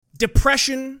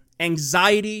depression,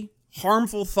 anxiety,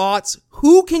 harmful thoughts.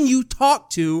 Who can you talk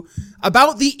to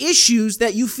about the issues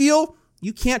that you feel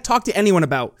you can't talk to anyone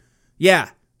about? Yeah,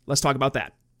 let's talk about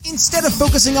that. Instead of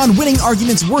focusing on winning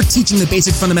arguments, we're teaching the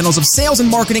basic fundamentals of sales and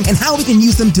marketing and how we can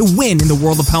use them to win in the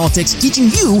world of politics, teaching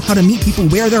you how to meet people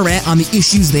where they're at on the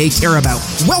issues they care about.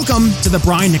 Welcome to The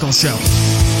Brian Nichols Show.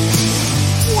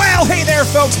 Well, hey there,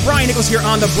 folks. Brian Nichols here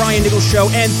on The Brian Nichols Show,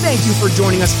 and thank you for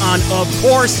joining us on, of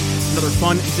course, another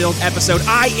fun-filled episode.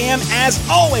 I am, as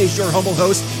always, your humble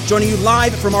host, joining you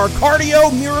live from our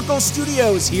Cardio Miracle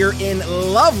Studios here in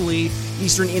lovely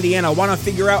Eastern Indiana. Want to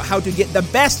figure out how to get the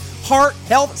best heart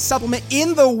health supplement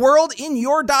in the world in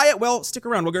your diet? Well, stick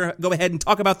around. We're going to go ahead and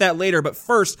talk about that later. But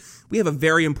first, we have a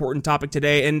very important topic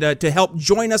today. And to help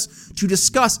join us to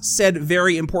discuss said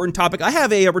very important topic, I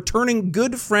have a returning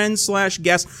good friend /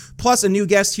 guest, plus a new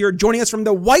guest here joining us from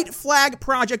the WhiteFlag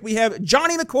Project. We have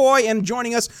Johnny McCoy and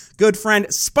joining us, good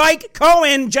friend Spike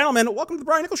Cohen. Gentlemen, welcome to the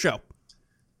Brian Nichols Show.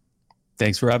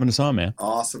 Thanks for having us on, man.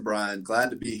 Awesome, Brian.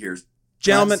 Glad to be here.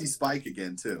 Gentlemen, see Spike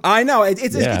again too. I know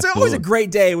it's always a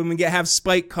great day when we have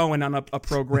Spike Cohen on a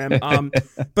program.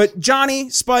 But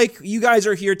Johnny, Spike, you guys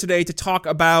are here today to talk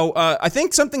about I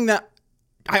think something that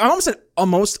I almost said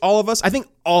almost all of us. I think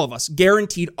all of us,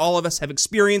 guaranteed, all of us have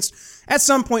experienced at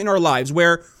some point in our lives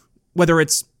where whether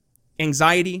it's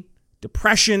anxiety,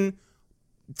 depression,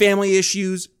 family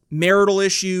issues, marital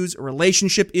issues,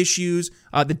 relationship issues,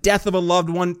 the death of a loved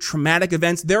one, traumatic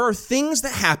events. There are things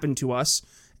that happen to us.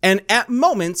 And at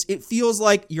moments, it feels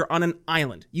like you're on an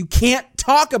island. You can't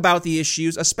talk about the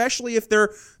issues, especially if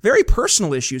they're very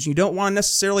personal issues. You don't want to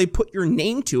necessarily put your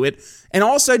name to it. And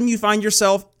all of a sudden, you find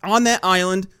yourself on that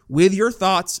island with your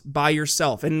thoughts by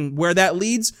yourself. And where that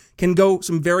leads can go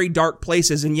some very dark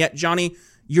places. And yet, Johnny,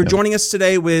 you're joining us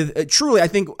today with truly, I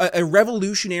think, a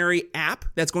revolutionary app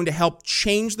that's going to help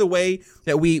change the way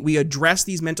that we address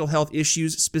these mental health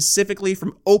issues, specifically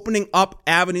from opening up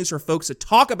avenues for folks to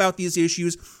talk about these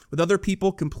issues with other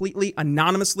people completely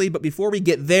anonymously. But before we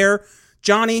get there,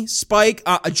 Johnny, Spike,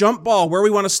 a jump ball, where we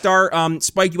want to start.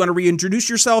 Spike, you want to reintroduce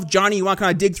yourself? Johnny, you want to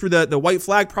kind of dig through the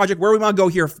WhiteFlag Project? Where we want to go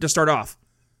here to start off?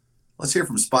 Let's hear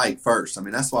from Spike first. I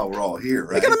mean, that's why we're all here,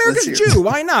 right? Like an American Jew.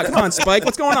 Why not? Come on, Spike.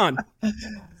 What's going on?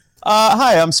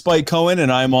 Hi, I'm Spike Cohen,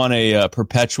 and I'm on a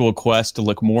perpetual quest to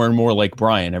look more and more like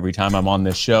Brian every time I'm on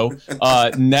this show.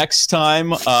 Next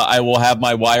time, I will have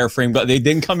my wireframe, but they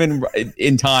didn't come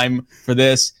in time for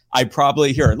this. I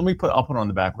probably I'll put on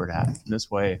the backward hat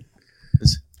this way.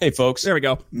 Hey, folks. There we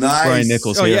go. Nice. Brian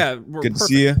Nichols here. Yeah, good to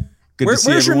see you. Good to see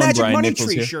where's everyone. Your Magic Brian Money Nichols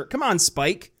Tree here. shirt? Come on,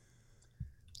 Spike.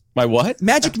 My what?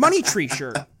 Magic Money Tree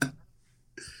shirt.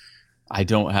 I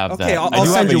don't have that. Okay, I'll I do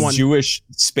send have you a one. Jewish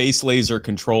space laser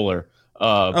controller.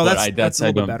 That's a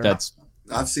little bit better.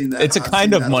 I've seen that. It's a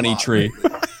kind of money tree.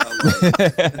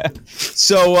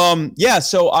 So I'm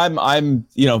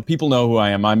people know who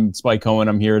I am. I'm Spike Cohen.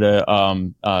 I'm here to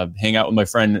hang out with my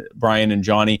friend Brian and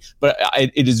Johnny. But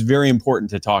it is very important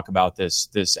to talk about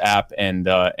this app, and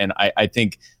I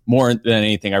think more than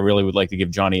anything, I really would like to give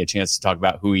Johnny a chance to talk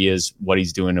about who he is, what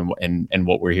he's doing, and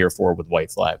what we're here for with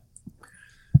WhiteFlag.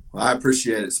 Well, I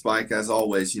appreciate it, Spike, as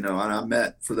always. And I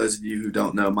met, for those of you who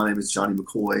don't know, my name is Johnny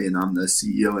McCoy, and I'm the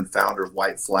CEO and founder of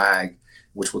WhiteFlag,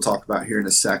 which we'll talk about here in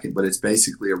a second. But it's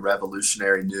basically a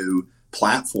revolutionary new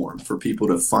platform for people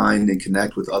to find and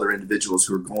connect with other individuals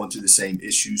who are going through the same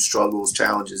issues, struggles,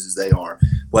 challenges as they are,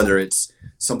 whether it's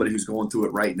somebody who's going through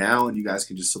it right now and you guys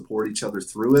can just support each other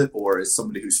through it, or it's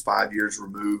somebody who's 5 years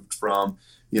removed from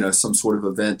some sort of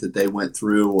event that they went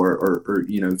through, or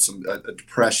a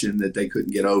depression that they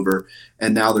couldn't get over,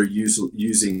 and now they're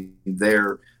using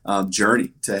their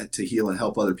journey to heal and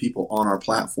help other people on our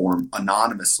platform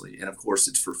anonymously, and of course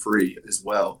it's for free as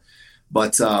well.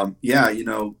 But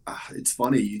it's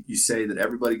funny you say that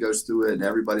everybody goes through it and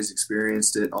everybody's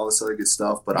experienced it, all this other good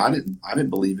stuff. But I didn't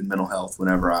believe in mental health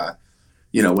whenever I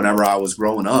was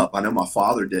growing up. I know my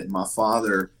father didn't. My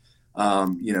father.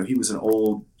 He was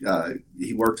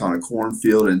he worked on a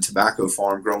cornfield and tobacco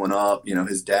farm growing up.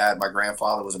 His dad, my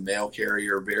grandfather, was a mail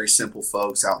carrier, very simple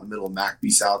folks out in the middle of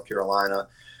McBee, South Carolina.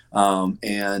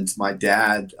 And my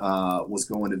dad was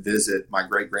going to visit my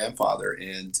great grandfather.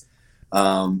 And,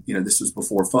 this was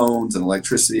before phones and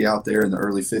electricity out there in the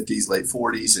early 50s, late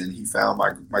 40s. And he found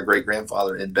my great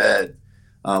grandfather in bed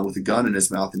with a gun in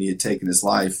his mouth, and he had taken his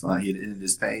life. He had ended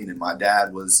his pain. And my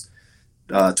dad was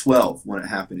 12 when it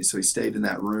happened. So he stayed in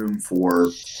that room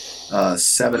for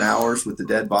 7 hours with the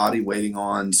dead body, waiting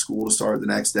on school to start the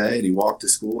next day. And he walked to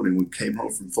school, and he came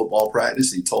home from football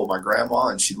practice. And he told my grandma,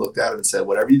 and she looked at him and said,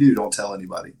 "Whatever you do, don't tell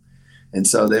anybody." And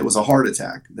so it was a heart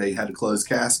attack. They had a closed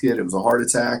casket. It was a heart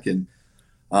attack. And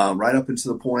right up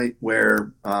until the point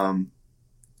where,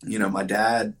 my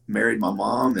dad married my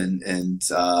mom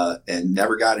and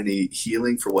never got any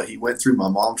healing for what he went through. My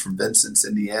mom's from Vincent,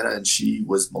 Indiana, and she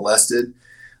was molested.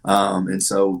 And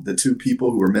so the two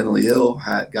people who were mentally ill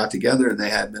got together and they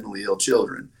had mentally ill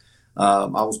children. I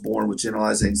was born with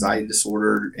generalized anxiety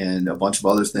disorder and a bunch of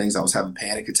other things. I was having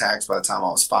panic attacks by the time I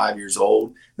was 5 years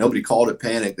old. Nobody called it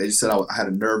panic. They just said I had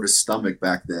a nervous stomach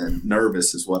back then.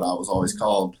 Nervous is what I was always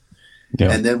called.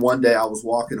 Yeah. And then one day I was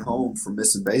walking home from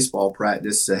missing baseball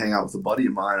practice to hang out with a buddy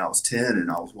of mine. I was 10,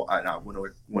 and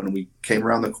when we came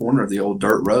around the corner of the old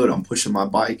dirt road, I'm pushing my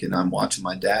bike and I'm watching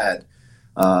my dad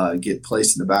get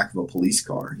placed in the back of a police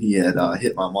car. He had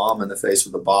hit my mom in the face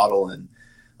with a bottle, and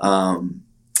that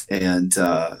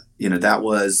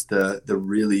was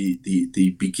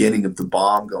the beginning of the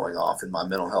bomb going off in my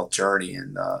mental health journey.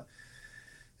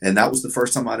 And that was the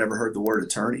first time I'd ever heard the word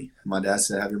attorney. My dad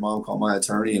said, "Have your mom call my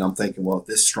attorney." And I'm thinking, well, if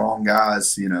this strong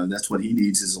guy's, that's what he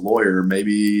needs is a lawyer.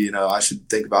 Maybe, I should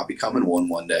think about becoming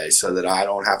one day so that I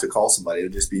don't have to call somebody.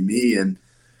 It'll just be me. And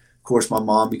of course, my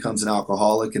mom becomes an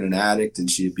alcoholic and an addict, and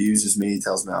she abuses me,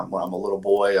 tells me when I'm a little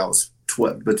boy, I was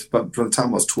 12, but from the time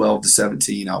I was 12 to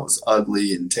 17, I was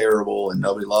ugly and terrible and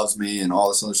nobody loves me and all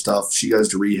this other stuff. She goes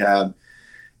to rehab.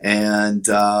 And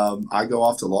I go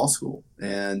off to law school,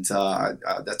 and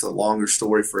that's a longer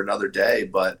story for another day.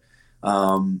 But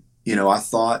I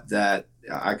thought that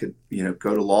I could,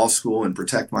 go to law school and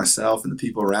protect myself and the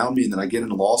people around me. And then I get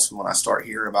into law school and I start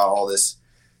hearing about all this,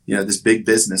 this big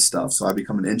business stuff. So I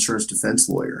become an insurance defense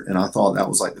lawyer, and I thought that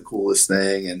was like the coolest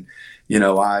thing. And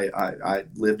I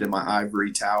lived in my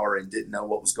ivory tower and didn't know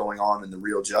what was going on in the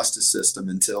real justice system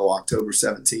until October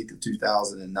 17th of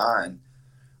 2009.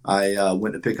 I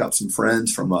went to pick up some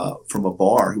friends from a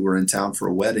bar who were in town for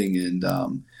a wedding, and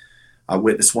I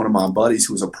witnessed one of my buddies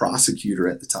who was a prosecutor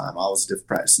at the time. I was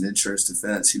practicing insurance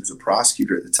defense. He was a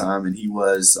prosecutor at the time, and he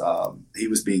was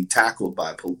being tackled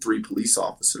by 3 police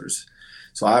officers.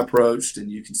 So I approached,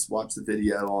 and you can watch the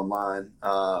video online.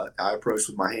 I approached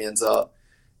with my hands up,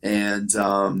 and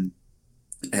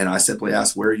I simply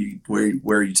asked, where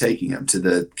are you taking him? To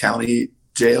the county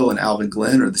jail in Alvin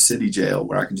Glen or the city jail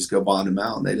where I can just go bond him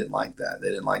out? And they didn't like that. They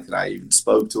didn't like that I even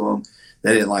spoke to them.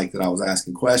 They didn't like that I was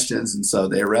asking questions. And so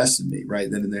they arrested me right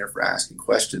then and there for asking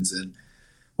questions. And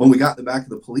when we got in the back of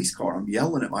the police car, I'm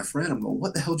yelling at my friend. I'm going,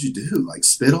 "What the hell did you do? Like,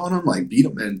 spit on him? Like, beat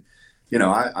him?" And,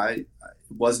 it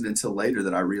wasn't until later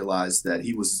that I realized that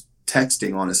he was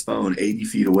texting on his phone 80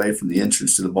 feet away from the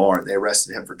entrance to the bar. They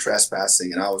arrested him for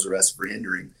trespassing, and I was arrested for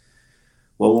hindering.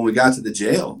 Well, when we got to the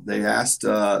jail, they asked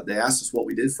us what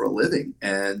we did for a living.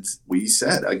 And we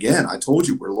said, again, I told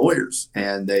you we're lawyers.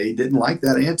 And they didn't like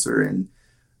that answer. And,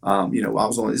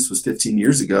 this was 15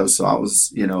 years ago. So I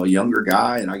was, a younger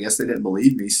guy, and I guess they didn't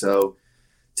believe me. So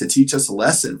to teach us a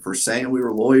lesson for saying we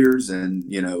were lawyers and,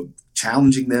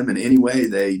 challenging them in any way,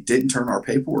 they didn't turn our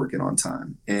paperwork in on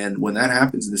time. And when that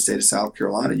happens in the state of South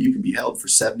Carolina, you can be held for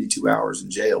 72 hours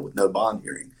in jail with no bond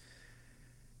hearing.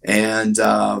 And,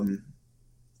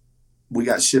 we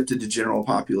got shifted to general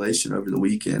population over the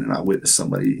weekend, and I witnessed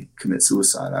somebody commit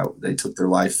suicide. They took their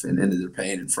life and ended their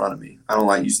pain in front of me. I don't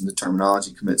like using the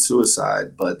terminology commit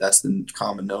suicide, but that's the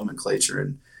common nomenclature.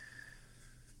 And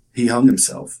he hung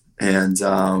himself. And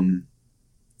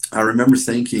I remember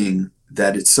thinking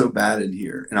that it's so bad in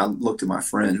here. And I looked at my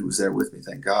friend who was there with me,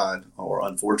 thank God, or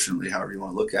unfortunately, however you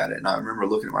want to look at it. And I remember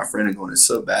looking at my friend and going, it's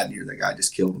so bad in here, that guy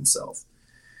just killed himself.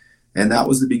 And that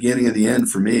was the beginning of the end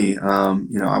for me.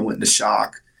 I went into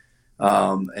shock.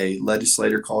 A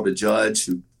legislator called a judge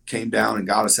who came down and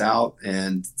got us out.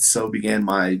 And so began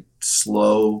my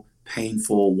slow,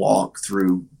 painful walk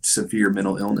through severe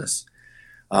mental illness.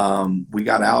 We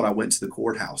got out. I went to the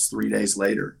courthouse 3 days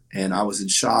later, and I was in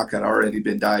shock. I'd already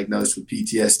been diagnosed with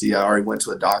PTSD. I already went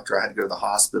to a doctor. I had to go to the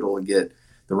hospital and get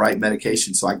the right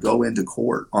medication. So I go into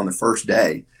court on the first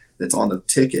day that's on the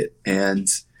ticket. And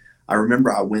I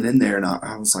remember I went in there and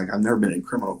I was like, I've never been in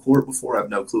criminal court before. I have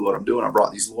no clue what I'm doing. I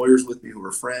brought these lawyers with me who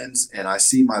were friends, and I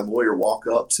see my lawyer walk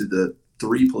up to the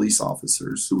 3 police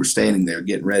officers who were standing there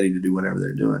getting ready to do whatever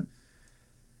they're doing.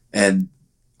 And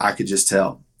I could just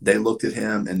tell. They looked at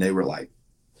him and they were like,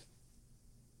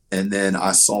 and then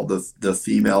I saw the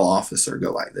female officer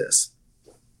go like this.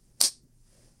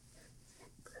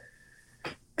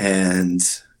 And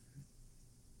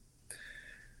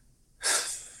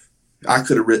I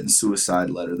could have written a suicide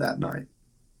letter that night.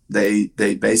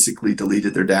 They basically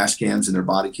deleted their dash cams and their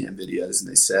body cam videos. And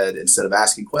they said, instead of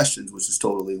asking questions, which is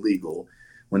totally legal,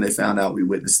 when they found out we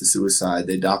witnessed the suicide,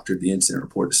 they doctored the incident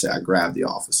report to say I grabbed the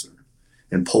officer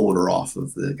and pulled her off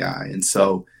of the guy. And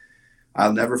so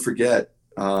I'll never forget,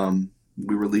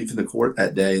 we were leaving the court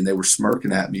that day, and they were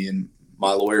smirking at me. And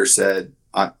my lawyer said,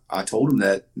 I told them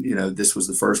that, this was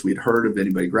the first we'd heard of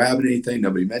anybody grabbing anything.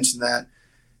 Nobody mentioned that.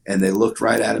 And they looked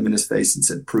right at him in his face and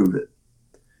said, prove it.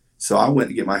 So I went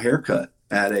to get my hair cut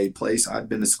at a place. I'd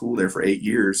been to school there for 8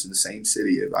 years in the same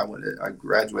city. I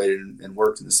graduated and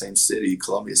worked in the same city,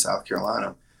 Columbia, South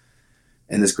Carolina.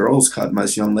 And this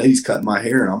young lady's cutting my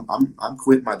hair, and I'm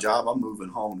quitting my job. I'm moving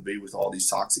home to be with all these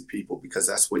toxic people, because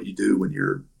that's what you do when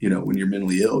you're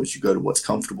mentally ill, is you go to what's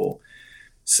comfortable.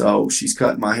 So she's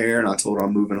cutting my hair, and I told her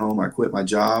I'm moving home. I quit my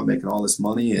job, making all this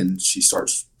money, and she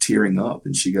starts tearing up,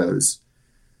 and she goes,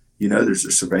 there's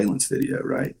a surveillance video,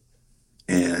 right?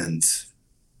 And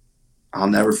I'll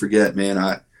never forget, man,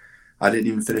 I didn't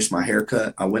even finish my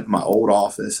haircut. I went to my old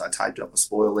office. I typed up a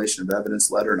spoliation of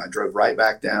evidence letter, and I drove right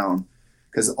back down,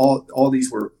 because all these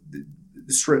were the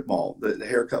strip mall, the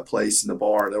haircut place and the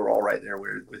bar. They were all right there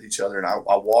with each other. And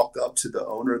I walked up to the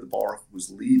owner of the bar who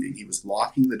was leaving. He was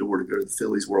locking the door to go to the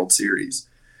Phillies World Series.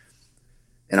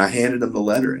 And I handed him the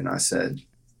letter, and I said,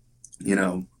 you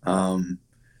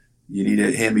need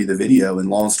to hand me the video. And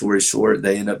long story short,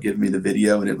 they ended up giving me the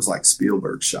video, and it was like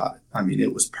Spielberg shot. I mean,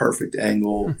 it was perfect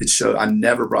angle. It showed, I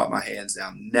never brought my hands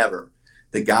down, never.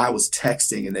 The guy was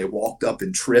texting, and they walked up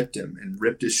and tripped him and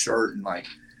ripped his shirt. And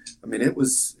it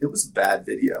was a bad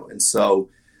video. And so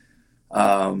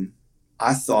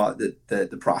I thought that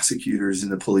the prosecutors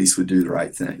and the police would do the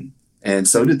right thing. And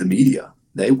so did the media.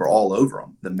 They were all over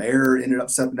them. The mayor ended up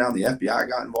stepping down. The FBI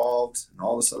got involved and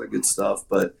all this other good stuff.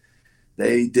 But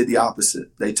they did the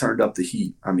opposite. They turned up the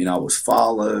heat. I mean, I was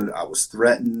followed. I was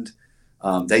threatened.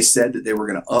 They said that they were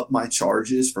going to up my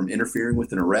charges from interfering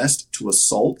with an arrest to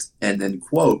assault, and then,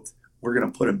 quote, we're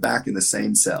going to put him back in the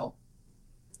same cell.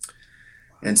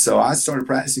 And so I started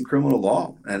practicing criminal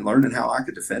law and learning how I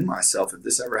could defend myself if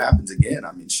this ever happens again.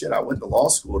 I mean, I went to law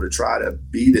school to try to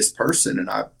be this person, and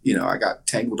I got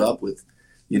tangled up with,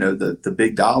 the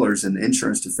big dollars in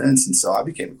insurance defense. And so I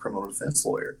became a criminal defense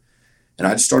lawyer. And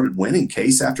I just started winning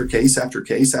case after case after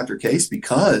case after case,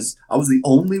 because I was the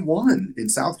only one in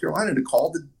South Carolina to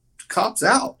call the cops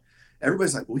out.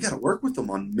 Everybody's like, well, we got to work with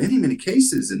them on many, many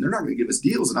cases, and they're not going to give us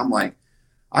deals. And I'm like,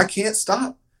 I can't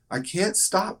stop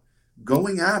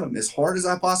going at them as hard as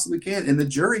I possibly can. And the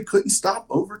jury couldn't stop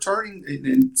overturning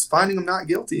and finding them not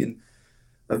guilty. And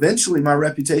eventually my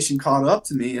reputation caught up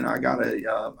to me, and I got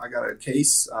a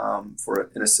case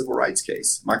in a civil rights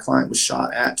case. My client was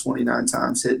shot at 29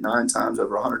 times, hit 9 times,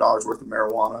 over $100 worth of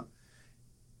marijuana.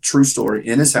 True story,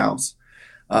 in his house.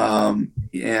 The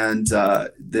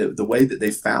way that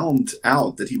they found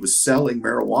out that he was selling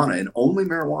marijuana, and only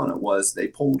marijuana, was they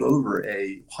pulled over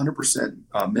a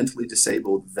 100% mentally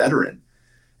disabled veteran,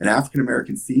 an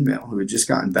African-American female who had just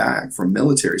gotten back from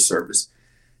military service.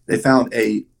 They found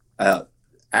a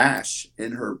ash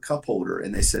in her cup holder,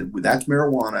 and they said, well, that's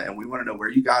marijuana, and we want to know where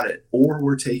you got it, or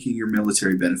we're taking your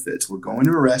military benefits. We're going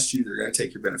to arrest you. They're going to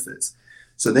take your benefits.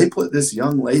 So they put this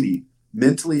young lady,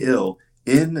 mentally ill,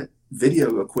 in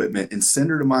video equipment and send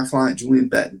her to my client, Julian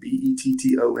Betton,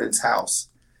 Betton's house,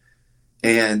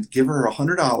 and give her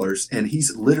 $100. And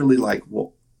he's literally like,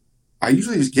 well, I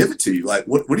usually just give it to you. Like,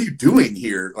 what are you doing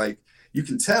here? Like, you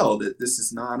can tell that this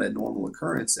is not a normal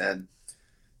occurrence. And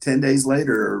 10 days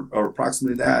later, or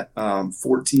approximately that,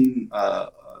 14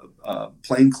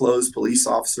 plainclothes police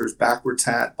officers, backwards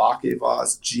hat,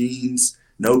 bakevas, jeans,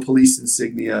 no police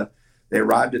insignia. They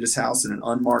arrived at his house in an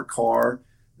unmarked car.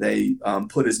 They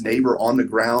put his neighbor on the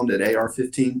ground at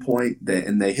AR-15 point,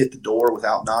 and they hit the door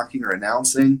without knocking or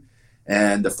announcing.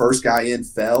 And the first guy in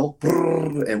fell,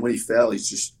 and when he fell, he's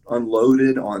just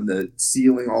unloaded on the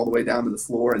ceiling all the way down to the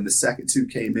floor. And the second two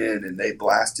came in, and they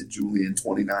blasted Julian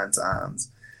 29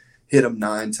 times, hit him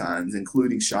 9 times,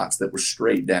 including shots that were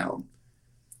straight down.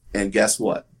 And guess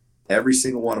what? Every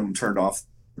single one of them turned off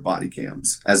the body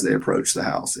cams as they approached the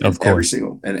house. And of course.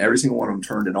 Every single one of them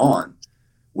turned it on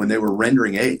when they were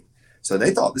rendering aid. So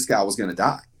they thought this guy was going to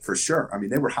die for sure. I mean,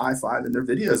 they were high-fiving. Their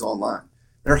videos online.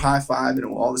 They're high-fiving and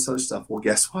all this other stuff. Well,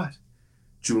 guess what?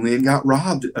 Julian got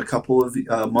robbed a couple of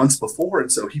months before,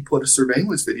 and so he put a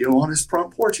surveillance video on his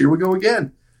front porch. Here we go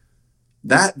again.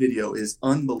 That video is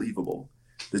unbelievable.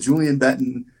 The Julian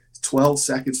Betton, 12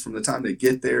 seconds from the time they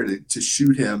get there to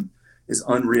shoot him, is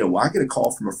unreal. Well, I get a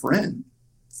call from a friend,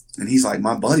 and he's like,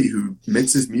 my buddy who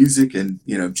mixes music and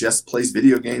just plays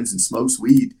video games and smokes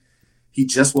weed, he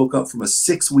just woke up from a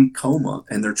 6-week coma,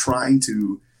 and they're trying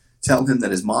to tell him that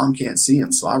his mom can't see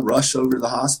him. So I rush over to the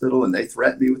hospital, and they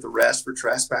threatened me with arrest for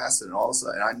trespassing and all this.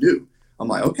 And I knew. I'm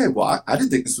like, okay, well, I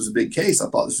didn't think this was a big case. I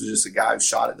thought this was just a guy who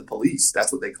shot at the police.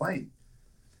 That's what they claimed.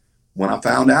 when I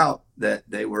found out that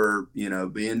they were,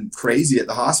 being crazy at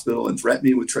the hospital and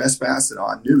threatening me with trespass, and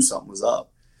I knew something was up.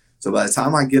 So by the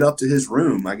time I get up to his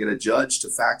room, I get a judge to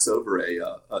fax over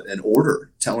an order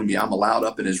telling me I'm allowed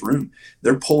up in his room.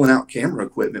 They're pulling out camera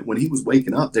equipment. When he was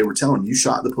waking up, they were telling him, you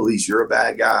shot the police. You're a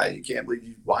bad guy. You can't believe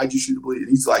you. Why'd you shoot the police? And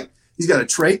he's like, he's got a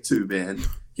trach tube in.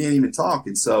 Can't even talk.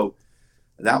 And so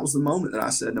that was the moment that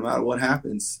I said, no matter what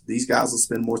happens, these guys will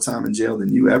spend more time in jail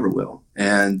than you ever will.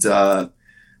 And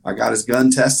I got his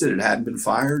gun tested. It hadn't been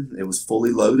fired. It was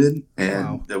fully loaded,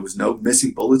 and there was no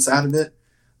missing bullets out of it.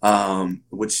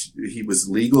 Which he was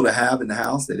legal to have in the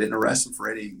house. They didn't arrest him for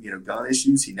any, gun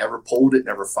issues. He never pulled it,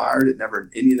 never fired it,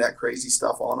 never any of that crazy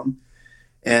stuff on him.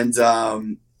 And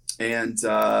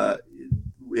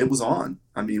it was on.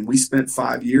 I mean, we spent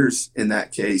 5 years in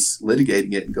that case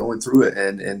litigating it and going through it.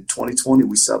 And in 2020,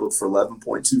 we settled for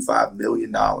 $11.25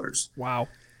 million. Wow.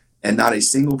 And not a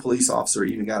single police officer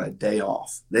even got a day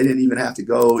off. They didn't even have to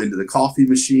go into the coffee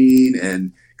machine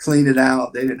and clean it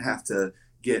out. They didn't have to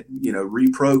get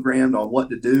reprogrammed on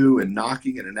what to do and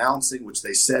knocking and announcing, which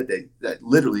they said that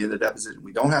literally in the deposition,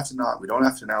 we don't have to knock, we don't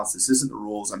have to announce, this isn't the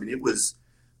rules. I mean, it was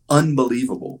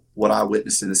unbelievable what I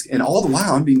witnessed in this, and all the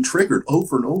while I'm being triggered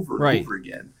over and over and over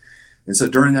again. And so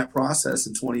during that process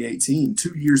in 2018,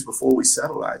 2 years before we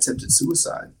settled, I attempted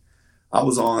suicide. I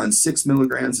was on 6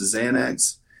 milligrams of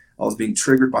Xanax. I was being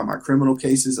triggered by my criminal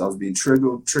cases. I was being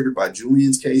triggered by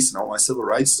Julian's case and all my civil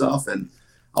rights stuff, and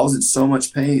I was in so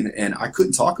much pain, and I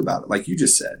couldn't talk about it. Like you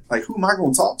just said, like, who am I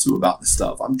going to talk to about this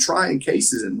stuff? I'm trying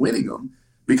cases and winning them,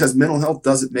 because mental health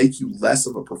doesn't make you less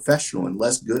of a professional and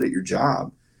less good at your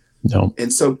job. No.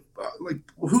 And so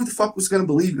who the fuck was going to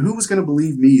believe, who was going to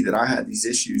believe me that I had these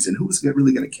issues, and who was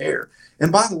really going to care? And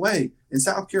by the way, in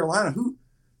South Carolina, who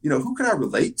can I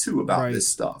relate to about this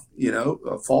stuff?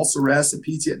 False arrest and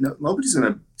PTSD. No, nobody's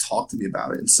going to talk to me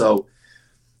about it. And so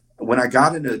when I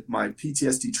got into my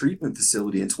PTSD treatment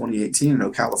facility in 2018 in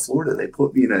Ocala, Florida, they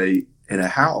put me in a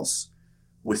house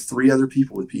with 3 other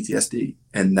people with PTSD.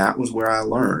 And that was where I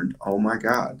learned, oh my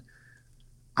God,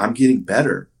 I'm getting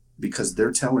better, because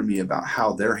they're telling me about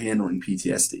how they're handling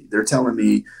PTSD. They're telling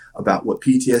me about what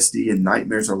PTSD and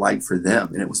nightmares are like for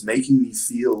them. And it was making me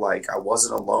feel like I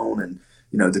wasn't alone, and,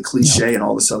 the cliche and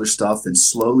all this other stuff. And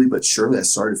slowly but surely I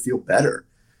started to feel better.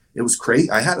 It was crazy.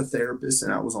 I had a therapist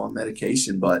and I was on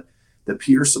medication, but the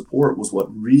peer support was what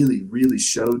really, really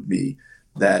showed me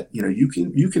that, you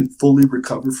can fully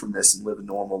recover from this and live a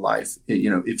normal life,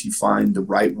 if you find the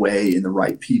right way and the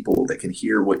right people that can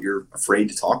hear what you're afraid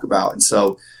to talk about. And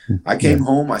so I came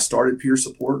home, I started peer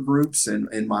support groups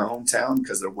in my hometown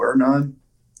because there were none.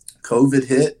 COVID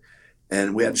hit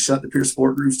and we had to shut the peer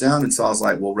support groups down. And so I was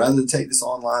like, well, rather than take this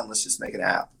online, let's just make an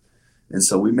app. And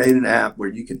so we made an app where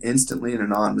you can instantly and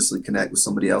anonymously connect with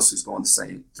somebody else who's going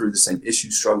through the same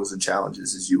issues, struggles, and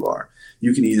challenges as you are.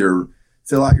 You can either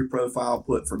fill out your profile,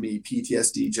 put, for me,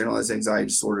 PTSD, generalized anxiety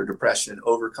disorder, depression,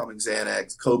 overcoming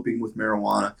Xanax, coping with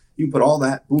marijuana. You can put all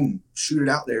that, boom, shoot it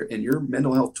out there, and your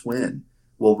mental health twin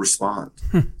will respond.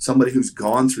 Somebody who's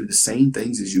gone through the same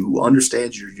things as you, who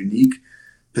understands your unique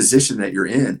position that you're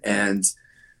in. And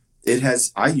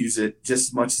I use it just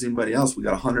as much as anybody else. We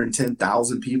got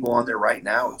 110,000 people on there right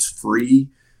now. It's free.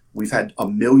 We've had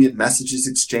 1 million messages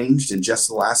exchanged in just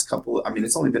the last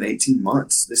it's only been 18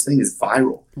 months. This thing is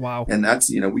viral. Wow. And that's,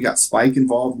 we got Spike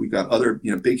involved. We've got other,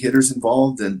 big hitters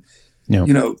involved. And,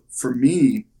 for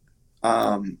me,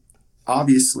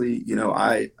 obviously,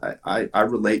 I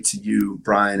relate to you,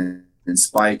 Brian, and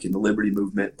Spike and the Liberty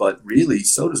Movement, but really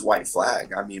so does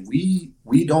WhiteFlag. I mean,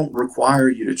 we don't require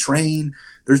you to train.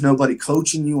 There's nobody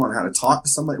coaching you on how to talk to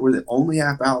somebody. We're the only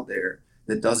app out there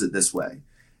that does it this way.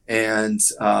 And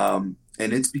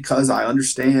it's because I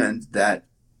understand that,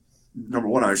 number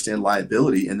one, I understand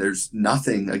liability, and there's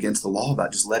nothing against the law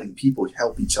about just letting people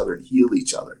help each other and heal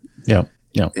each other. Yeah.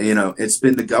 Yeah. And, it's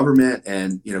been the government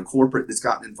and, corporate that's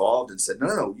gotten involved and said,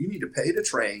 no, you need to pay to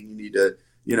train. You need to,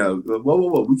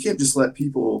 whoa. We can't just let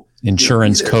people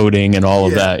insurance coding and all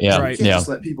of that. Yeah. We can't just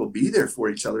let people be there for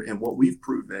each other. And what we've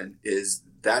proven is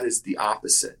that is the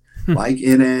opposite. Like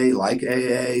NA, like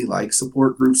AA, like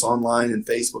support groups online and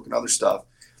Facebook and other stuff.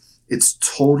 It's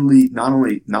totally not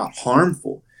only not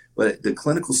harmful, but the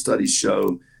clinical studies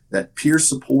show that peer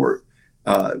support,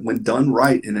 when done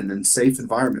right in an unsafe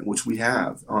environment, which we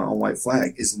have on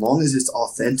WhiteFlag, as long as it's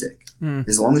authentic,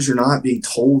 as long as you're not being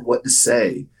told what to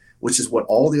say, which is what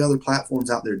all the other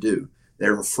platforms out there do.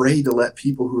 They're afraid to let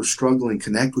people who are struggling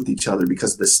connect with each other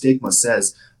because the stigma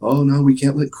says, oh, no, we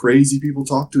can't let crazy people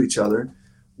talk to each other.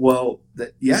 Well,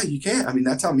 you can. I mean,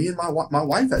 that's how me and my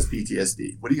wife has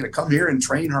PTSD. What, are you going to come here and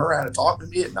train her how to talk to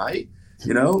me at night?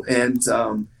 And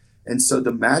And so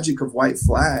the magic of White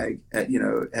Flag,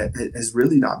 has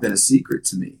really not been a secret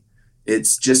to me.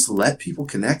 It's just let people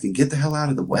connect and get the hell out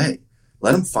of the way.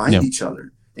 Let them find each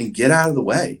other and get out of the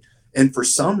way. And for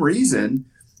some reason,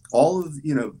 all of,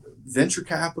 venture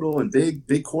capital and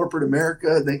big corporate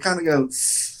America, they kind of go,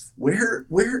 where,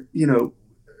 we're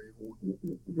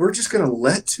just going to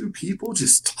let two people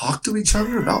just talk to each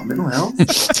other about mental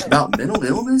health, about mental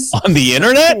illness on the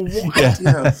internet. And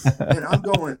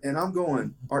I'm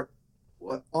going,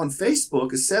 on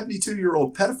Facebook, a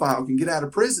 72-year-old pedophile can get out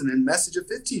of prison and message a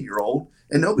 15-year-old,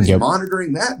 and nobody's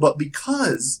monitoring that. But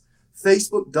because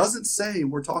Facebook doesn't say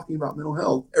we're talking about mental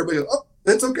health, everybody goes, oh,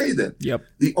 that's okay then. Yep.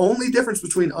 The only difference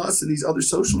between us and these other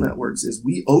social networks is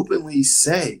we openly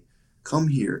say, come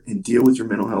here and deal with your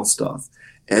mental health stuff.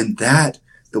 And that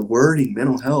the wording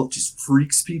mental health just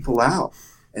freaks people out.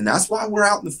 And that's why we're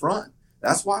out in the front.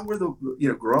 That's why we're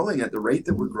growing at the rate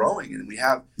that we're growing. And we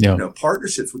have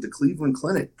partnerships with the Cleveland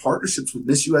Clinic, partnerships with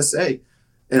Miss USA.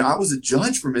 And I was a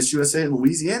judge for Miss USA in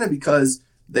Louisiana because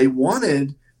they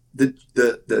wanted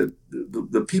the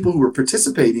people who were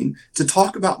participating to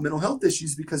talk about mental health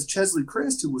issues, because Chesley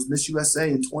Christ, who was Miss USA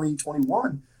in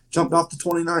 2021, jumped off the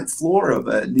 29th floor of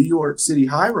a New York City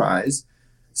high-rise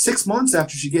 6 months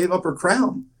after she gave up her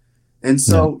crown. And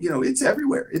so, it's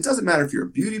everywhere. It doesn't matter if you're a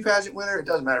beauty pageant winner. It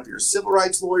doesn't matter if you're a civil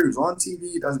rights lawyer who's on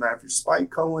TV. It doesn't matter if you're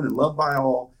Spike Cohen and loved by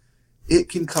all. It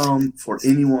can come for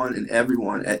anyone and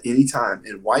everyone at any time.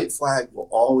 And White Flag will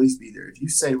always be there. If you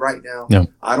say right now,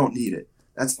 I don't need it,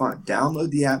 that's fine.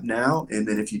 Download the app now. And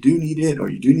then if you do need it, or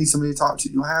you do need somebody to talk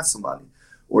to, you'll have somebody.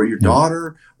 Or your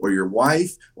daughter or your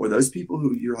wife, or those people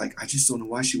who you're like, I just don't know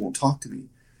why she won't talk to me.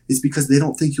 It's because they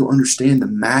don't think you'll understand the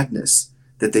madness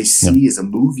that they see as a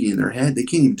movie in their head. They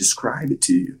can't even describe it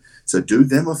to you. So do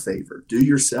them a favor, do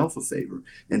yourself a favor,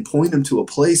 and point them to a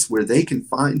place where they can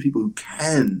find people who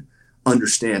can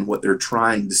understand what they're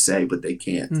trying to say, but they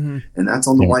can't. Mm-hmm. And that's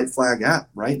on the White Flag app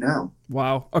right now.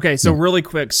 Wow. Okay, so really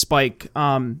quick, Spike,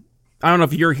 I don't know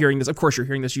if you're hearing this. Of course you're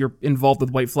hearing this. You're involved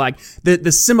with White Flag.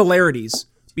 The similarities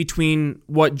between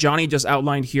what Johnny just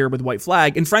outlined here with White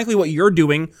Flag and frankly what you're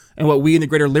doing and what we in the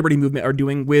Greater Liberty Movement are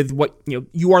doing with what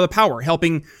you are the power,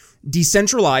 helping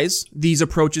decentralize these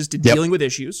approaches to dealing with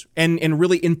issues and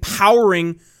really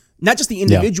empowering not just the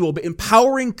individual, but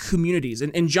empowering communities.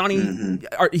 And Johnny,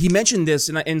 he mentioned this,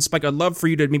 and Spike, I'd love for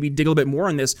you to maybe dig a little bit more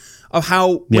on this, of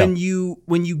how when you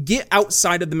get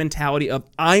outside of the mentality of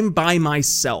I'm by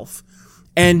myself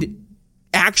and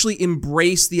actually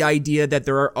embrace the idea that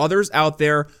there are others out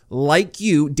there like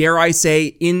you, dare I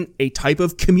say, in a type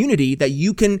of community that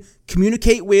you can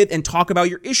communicate with and talk about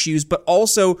your issues, but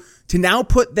also to now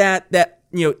put that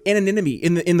anonymity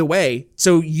in the way,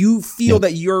 so you feel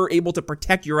that you're able to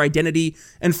protect your identity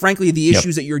and frankly the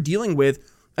issues that you're dealing with.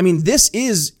 I mean, this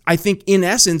is, I think, in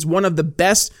essence, one of the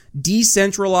best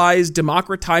decentralized,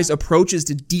 democratized approaches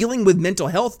to dealing with mental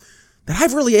health that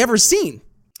I've really ever seen.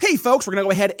 Hey, folks, we're going to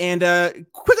go ahead and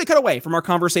quickly cut away from our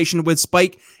conversation with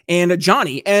Spike and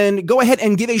Johnny and go ahead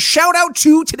and give a shout out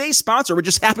to today's sponsor, which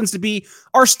just happens to be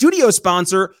our studio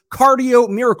sponsor, Cardio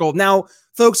Miracle. Now,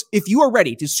 folks, if you are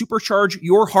ready to supercharge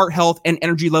your heart health and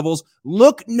energy levels,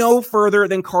 look no further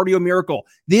than Cardio Miracle.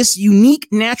 This unique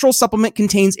natural supplement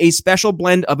contains a special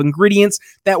blend of ingredients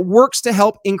that works to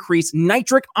help increase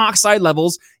nitric oxide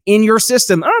levels in your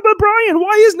system. Oh, but Brian,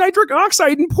 why is nitric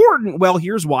oxide important? Well,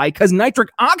 here's why. Because nitric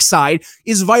oxide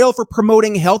is vital for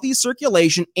promoting healthy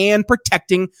circulation and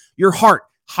protecting your heart.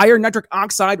 Higher nitric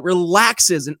oxide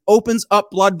relaxes and opens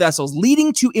up blood vessels,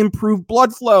 leading to improved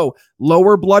blood flow,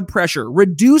 lower blood pressure,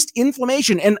 reduced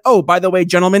inflammation, and oh, by the way,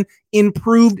 gentlemen,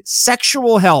 improved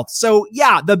sexual health. So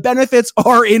yeah, the benefits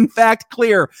are in fact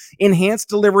clear. Enhanced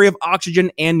delivery of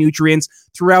oxygen and nutrients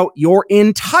throughout your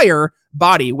entire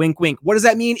body. Wink, wink. What does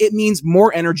that mean? It means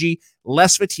more energy,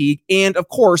 less fatigue, and of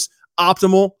course,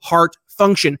 optimal heart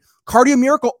function. Cardio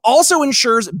Miracle also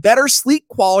ensures better sleep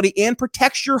quality and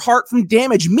protects your heart from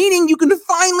damage, meaning you can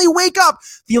finally wake up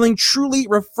feeling truly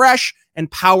refreshed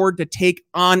and powered to take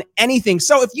on anything.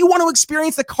 So if you want to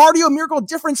experience the Cardio Miracle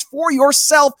difference for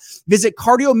yourself, visit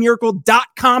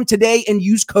cardiomiracle.com today and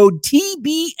use code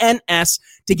TBNS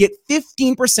to get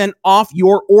 15% off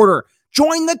your order.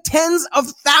 Join the tens of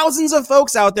thousands of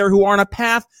folks out there who are on a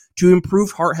path to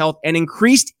improved heart health and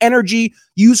increased energy.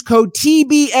 Use code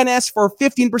TBNS for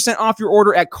 15% off your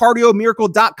order at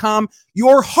cardiomiracle.com.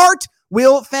 Your heart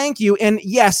will thank you. And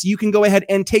yes, you can go ahead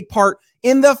and take part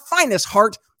in the finest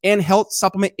heart and health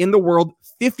supplement in the world.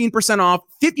 15% off,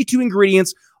 52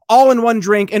 ingredients, all in one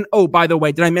drink. And oh, by the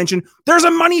way, did I mention there's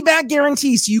a money back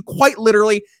guarantee? So you quite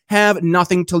literally have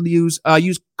nothing to lose.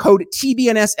 Use code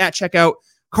TBNS at checkout,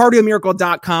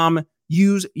 cardiomiracle.com.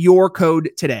 use your code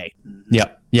today.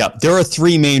 Yeah. There are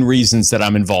three main reasons that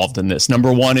I'm involved in this.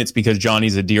 Number one, it's because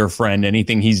Johnny's a dear friend.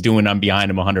 Anything he's doing, I'm behind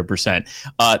him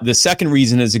 100%. The second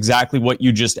reason is exactly what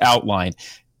you just outlined.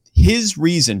 His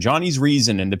reason, Johnny's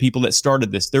reason, and the people that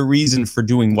started this, their reason for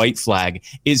doing WhiteFlag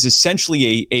is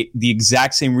essentially the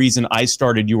exact same reason I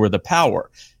started You Are the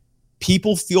Power.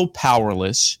 People feel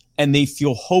powerless, and they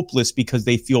feel hopeless because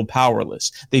they feel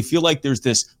powerless. They feel like there's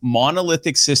this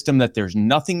monolithic system that there's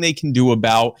nothing they can do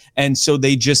about, and so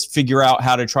they just figure out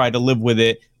how to try to live with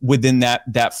it within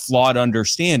that flawed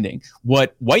understanding.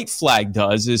 What WhiteFlag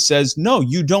does is says, no,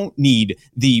 you don't need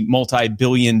the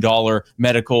multi-billion-dollar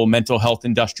medical mental health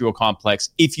industrial complex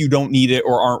if you don't need it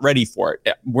or aren't ready for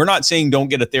it. We're not saying don't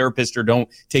get a therapist or don't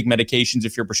take medications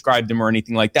if you're prescribed them or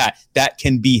anything like that. That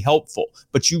can be helpful,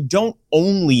 but you don't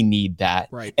only need that.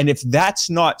 Right. And if that's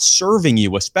not serving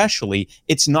you, especially,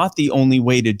 it's not the only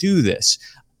way to do this.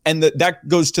 And that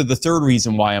goes to the third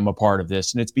reason why I'm a part of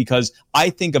this. And it's because I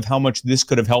think of how much this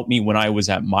could have helped me when I was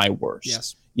at my worst.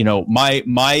 Yes. You know, my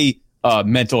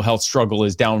mental health struggle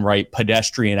is downright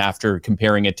pedestrian after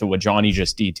comparing it to what Johnny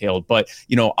just detailed. But,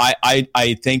 you know,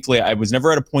 I thankfully, I was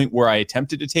never at a point where I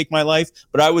attempted to take my life,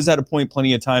 but I was at a point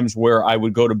plenty of times where I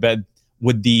would go to bed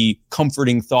with the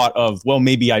comforting thought of, well,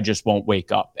 maybe I just won't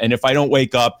wake up. And if I don't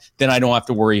wake up, then I don't have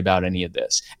to worry about any of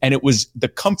this. And it was the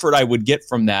comfort I would get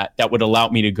from that would allow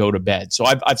me to go to bed. So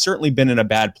I've certainly been in a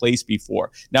bad place before.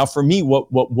 Now, for me,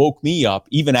 what woke me up,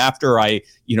 even after I,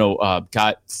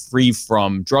 got free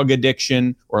from drug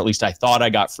addiction, or at least I thought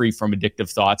I got free from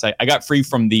addictive thoughts. I got free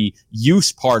from the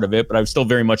use part of it, but I was still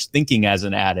very much thinking as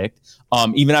an addict.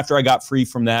 Even after I got free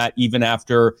from that, even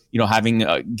after,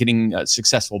 getting a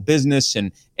successful business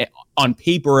and on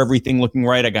paper, everything looking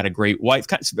right. I got a great wife,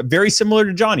 very similar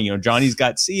to Johnny. Johnny's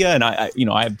got Sia and I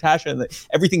have Tasha.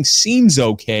 Everything seems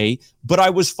okay, but I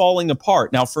was falling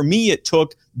apart. Now, for me, it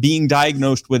took being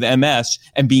diagnosed with MS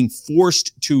and being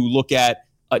forced to look at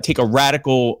take a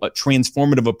radical,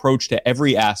 transformative approach to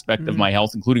every aspect of my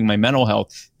health, including my mental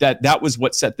health. That was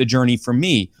what set the journey for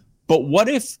me. But what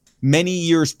if many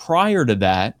years prior to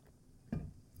that,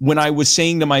 when I was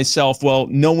saying to myself, well,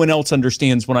 no one else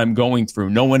understands what I'm going through.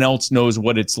 No one else knows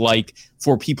what it's like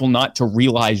for people not to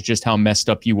realize just how messed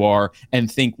up you are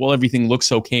and think, well, everything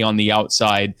looks okay on the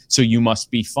outside, so you must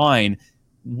be fine.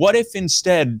 What if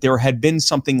instead there had been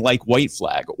something like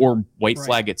WhiteFlag or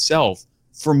WhiteFlag itself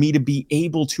for me to be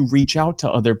able to reach out to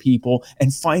other people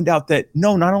and find out that,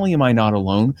 no, not only am I not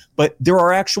alone, but there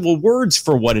are actual words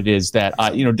for what it is that,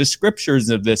 descriptors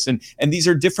of this. And these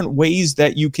are different ways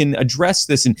that you can address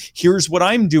this. And here's what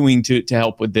I'm doing to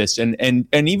help with this. And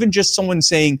even just someone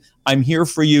saying, I'm here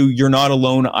for you. You're not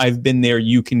alone. I've been there.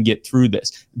 You can get through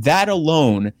this. That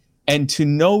alone. And to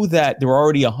know that there are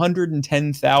already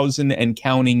 110,000 and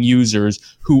counting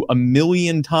users who 1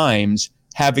 million times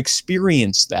have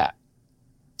experienced that.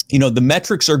 The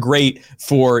metrics are great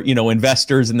for,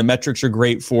 investors, and the metrics are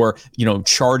great for,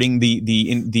 charting the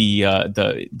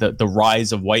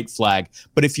rise of WhiteFlag.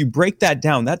 But if you break that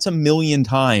down, that's 1 million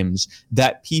times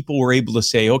that people were able to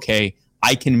say, okay,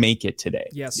 I can make it today.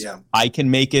 Yes. Yeah. I can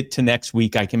make it to next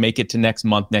week. I can make it to next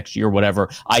month, next year, whatever.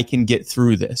 I can get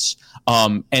through this.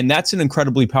 And that's an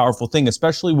incredibly powerful thing,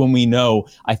 especially when we know,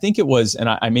 I think it was, and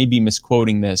I may be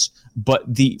misquoting this, but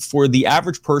for the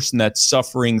average person that's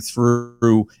suffering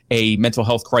through a mental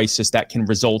health crisis that can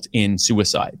result in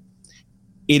suicide,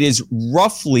 it is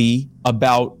roughly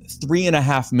about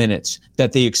 3.5 minutes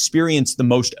that they experience the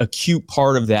most acute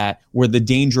part of that, where the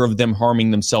danger of them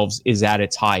harming themselves is at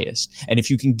its highest. And if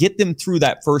you can get them through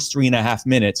that first 3.5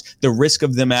 minutes, the risk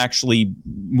of them actually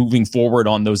moving forward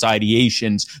on those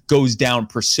ideations goes down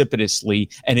precipitously.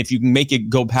 And if you can make it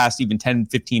go past even 10,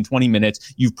 15, 20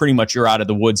 minutes, you're out of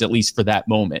the woods, at least for that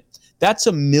moment. That's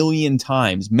 1 million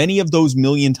times. Many of those 1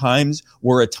 million times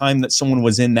were a time that someone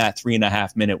was in that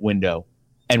 3.5 minute window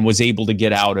and was able to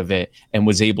get out of it and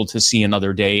was able to see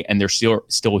another day, and they're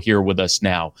still here with us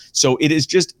now. So it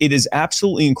is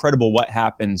absolutely incredible what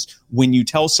happens when you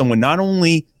tell someone, not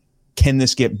only can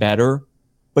this get better,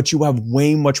 but you have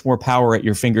way much more power at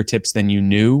your fingertips than you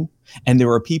knew. And there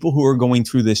are people who are going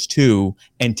through this too,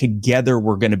 and together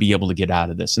we're going to be able to get out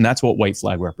of this. And that's what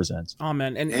WhiteFlag represents. Oh,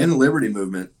 man. And the Liberty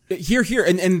Movement. Here.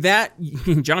 And that,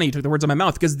 Johnny, you took the words out of my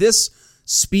mouth, because this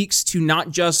speaks to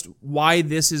not just why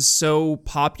this is so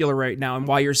popular right now and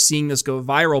why you're seeing this go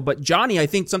viral, but Johnny, I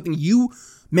think something you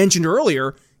mentioned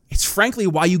earlier, it's frankly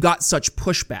why you got such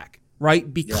pushback,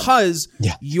 right? Because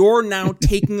you're now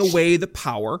taking away the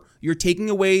power. you're taking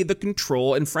away the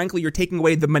control, and frankly, you're taking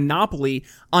away the monopoly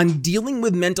on dealing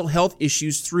with mental health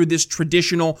issues through this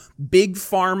traditional big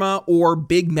pharma or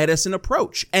big medicine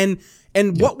approach. And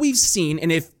what we've seen,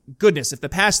 and if the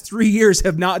past 3 years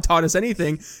have not taught us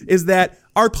anything, is that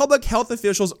our public health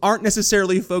officials aren't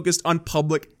necessarily focused on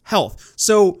public health.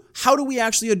 So how do we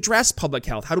actually address public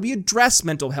health? How do we address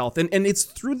mental health? And it's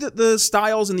through the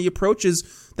styles and the approaches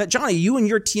that, Johnny, you and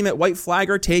your team at WhiteFlag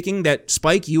are taking, that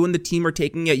Spike, you and the team are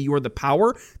taking at You Are the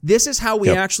Power. This is how we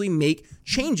actually make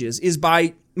changes, is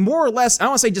by more or less, I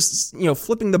don't want to say just,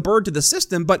 flipping the bird to the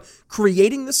system, but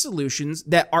creating the solutions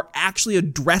that are actually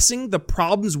addressing the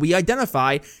problems we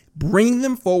identify, bringing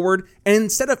them forward, and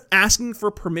instead of asking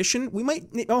for permission, we might,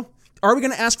 are we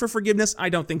going to ask for forgiveness? I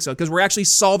don't think so, because we're actually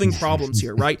solving problems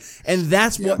here, right? And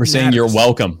that's what we're saying. You're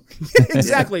welcome.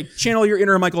 Exactly. Channel your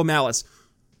inner Michael Malice.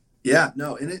 Yeah,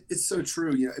 no, and it's so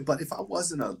true. But if I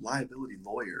wasn't a liability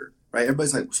lawyer, right?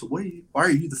 Everybody's like, so why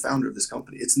are you the founder of this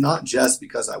company? It's not just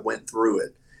because I went through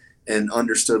it and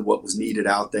understood what was needed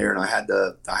out there, and I had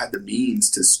the means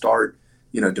to start.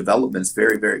 Development is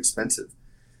very, very expensive,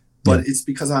 but it's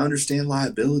because I understand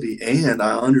liability, and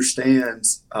I understand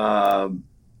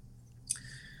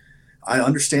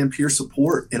peer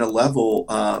support in a level,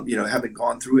 having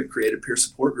gone through it and created peer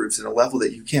support groups in a level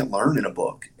that you can't learn in a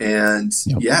book. And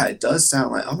it does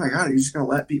sound like, oh my God, are you just going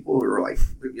to let people who are like,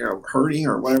 hurting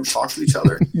or whatever talk to each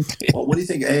other? Well, what do you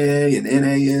think AA and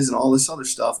NA is and all this other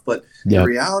stuff? But the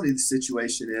reality of the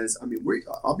situation is,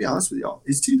 I'll be honest with y'all,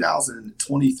 it's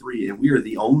 2023 and we are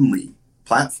the only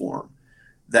platform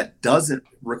that doesn't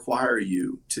require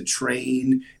you to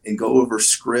train and go over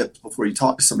script before you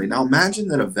talk to somebody. Now imagine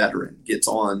that a veteran gets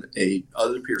on a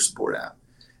other peer support app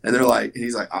and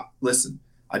he's like, listen,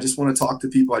 I just want to talk to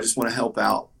people. I just want to help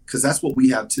out. Because that's what we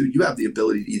have too. You have the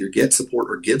ability to either get support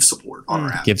or give support on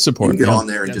our app. Give support. You can get on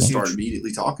there and just start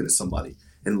immediately talking to somebody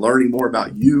and learning more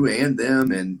about you and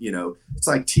them. And, it's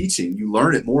like teaching. You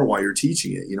learn it more while you're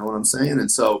teaching it. You know what I'm saying? And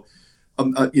so,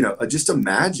 just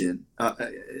imagine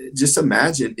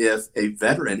if a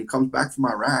veteran who comes back from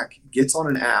Iraq gets on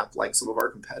an app like some of our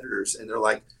competitors, and they're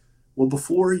like, well,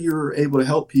 before you're able to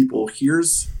help people,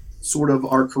 here's sort of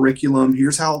our curriculum.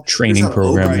 Here's how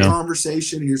program, open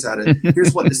conversation. Here's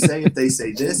what to say if they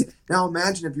say this. Now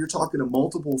imagine if you're talking to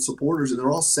multiple supporters and they're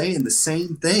all saying the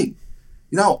same thing.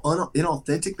 You know how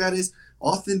inauthentic that is?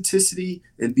 Authenticity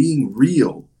and being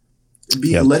real,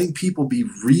 letting people be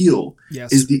real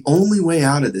is the only way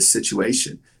out of this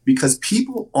situation, because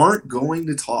people aren't going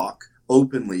to talk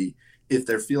openly if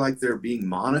they feel like they're being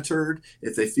monitored,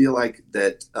 if they feel like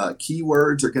that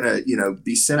keywords are going to,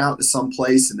 be sent out to some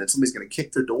place and that somebody's going to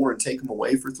kick their door and take them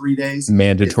away for 3 days.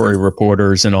 Mandatory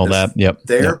reporters and all that.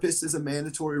 Therapist is a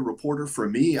mandatory reporter for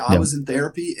me. I was in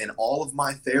therapy, and all of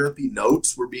my therapy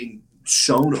notes were being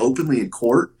shown openly in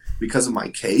court because of my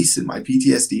case, and my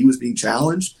PTSD was being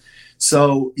challenged.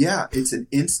 So it's an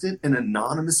instant and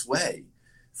anonymous way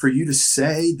for you to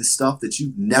say the stuff that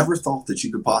you never thought that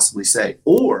you could possibly say,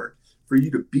 or for you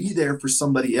to be there for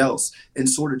somebody else and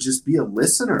sort of just be a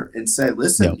listener and say,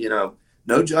 listen,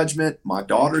 no judgment. My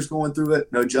daughter's going through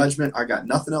it. No judgment. I got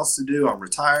nothing else to do. I'm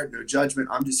retired. No judgment.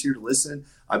 I'm just here to listen.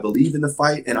 I believe in the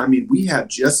fight. And we have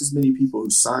just as many people who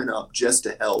sign up just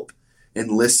to help and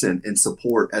listen and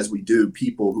support as we do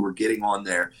people who are getting on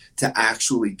there to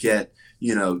actually get,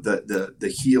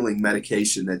 the healing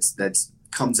medication that's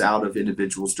comes out of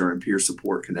individuals during peer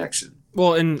support connection.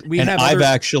 Well, and I've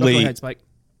actually, go ahead, Spike.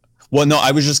 Well, no,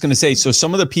 I was just going to say, so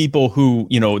some of the people who,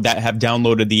 that have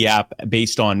downloaded the app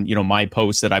based on, my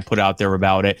posts that I put out there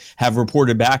about it have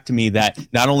reported back to me that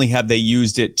not only have they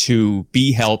used it to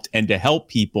be helped and to help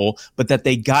people, but that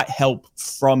they got help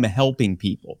from helping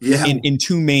people in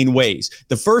two main ways.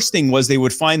 The first thing was they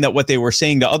would find that what they were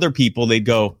saying to other people, they'd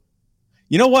go,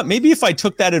 you know what, maybe if I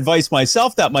took that advice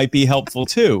myself, that might be helpful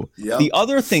too. The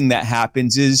other thing that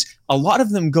happens is a lot of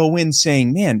them go in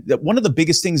saying, man, that one of the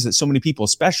biggest things that so many people,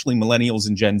 especially millennials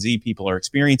and Gen Z people, are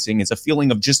experiencing is a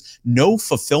feeling of just no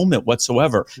fulfillment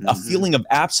whatsoever, a feeling of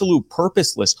absolute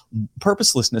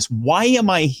purposelessness. Why am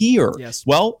I here? Yes.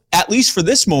 Well, at least for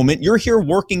this moment, you're here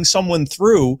walking someone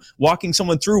through one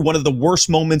of the worst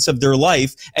moments of their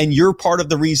life, and you're part of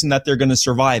the reason that they're going to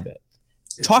survive it.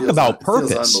 Talk about purpose.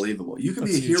 It feels unbelievable. You can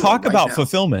be a hero. Talk about now.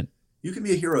 Fulfillment. You can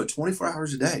be a hero 24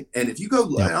 hours a day. And if you go,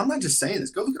 and I'm not just saying this,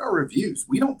 go look at our reviews.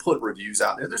 We don't put reviews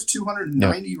out there. There's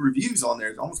 290 reviews on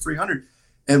there, almost 300.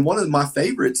 And one of my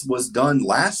favorites was done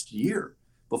last year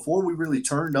before we really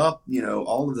turned up,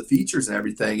 all of the features and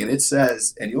everything. And it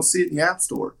says, and you'll see it in the App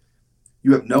Store,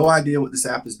 you have no idea what this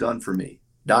app has done for me.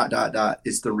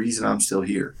 It's the reason I'm still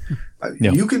here.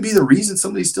 You can be the reason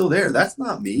somebody's still there. That's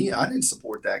not me. I didn't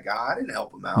support that guy. I didn't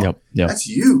help him out. That's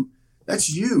you. That's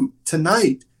you.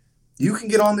 Tonight, you can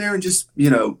get on there and just,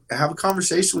 have a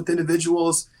conversation with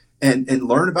individuals and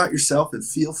learn about yourself and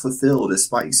feel fulfilled, as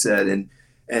Spike said. And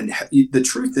the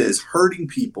truth is, hurting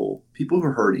people who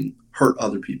are hurting, hurt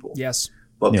other people. Yes.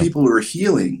 But people who are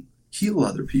healing, heal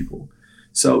other people.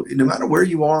 So no matter where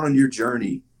you are on your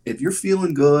journey, if you're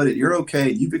feeling good and you're okay,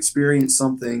 and you've experienced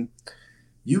something,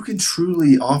 you can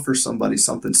truly offer somebody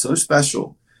something so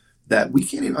special that we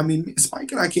can't even,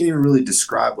 Spike and I can't even really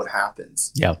describe what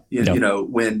happens.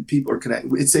 When people are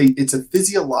connected. It's a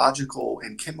physiological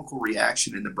and chemical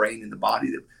reaction in the brain and the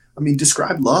body that,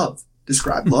 describe love.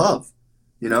 Describe love.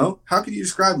 How can you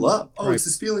describe love? Oh, It's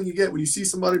this feeling you get when you see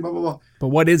somebody, blah, blah, blah. But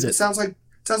what is it? It sounds like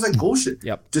bullshit.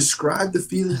 Yep. Describe the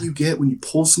feeling you get when you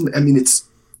pull somebody.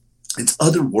 It's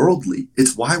otherworldly.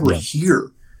 It's why we're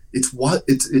here. It's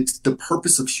the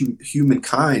purpose of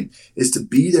humankind is to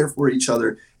be there for each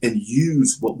other and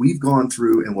use what we've gone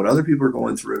through and what other people are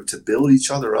going through to build each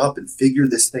other up and figure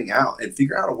this thing out and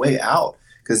figure out a way out.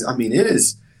 Because it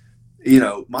is,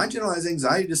 my generalized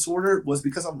anxiety disorder was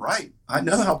because I'm right. I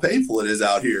know how painful it is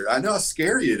out here. I know how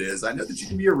scary it is. I know that you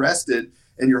can be arrested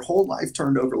and your whole life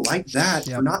turned over like that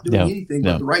for not doing anything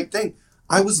but the right thing.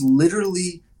 I was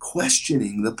literally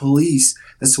questioning the police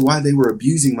as to why they were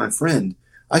abusing my friend.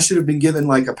 I should have been given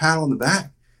like a pat on the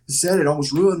back. Instead, it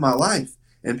almost ruined my life.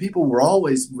 And people were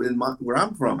always, where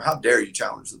I'm from, how dare you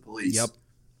challenge the police? Yep.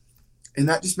 And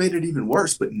that just made it even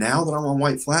worse. But now that I'm on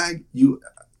White Flag,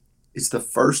 it's the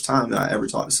first time that I ever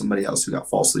talked to somebody else who got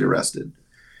falsely arrested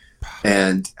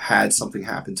and had something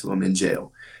happen to them in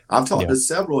jail. I've talked to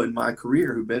several in my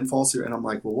career who've been falsely, and I'm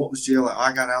like, well, what was jail?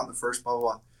 I got out in the first blah, blah,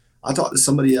 blah. I talked to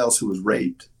somebody else who was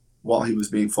raped while he was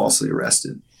being falsely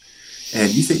arrested. And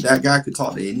you think that guy could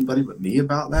talk to anybody but me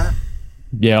about that?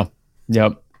 Yeah.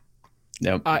 Yep.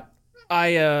 I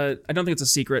don't think it's a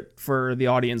secret for the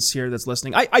audience here that's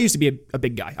listening. I used to be a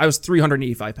big guy. I was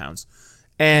 385 pounds.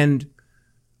 And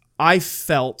I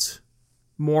felt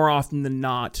more often than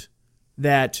not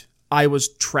that I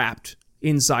was trapped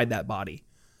inside that body.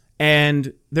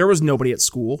 And there was nobody at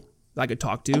school I could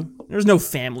talk to. There was no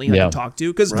family I could talk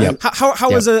to. Because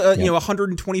how is a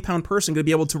 120 pound person going to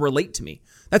be able to relate to me?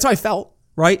 That's how I felt,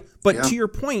 right? But to your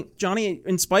point, Johnny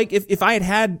and Spike, if I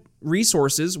had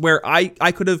resources where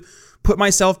I could have put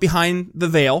myself behind the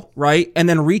veil, right, and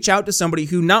then reach out to somebody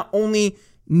who not only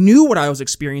knew what I was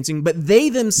experiencing, but they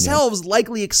themselves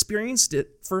likely experienced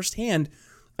it firsthand,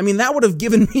 that would have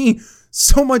given me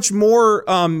so much more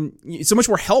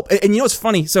help. And it's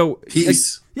funny. So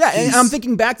peace. And I'm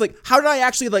thinking back, how did I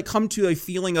actually come to a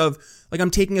feeling of I'm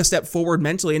taking a step forward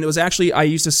mentally? And it was actually, I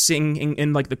used to sing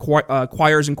in the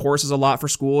choirs and choruses a lot for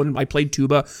school, and I played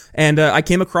tuba. And I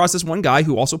came across this one guy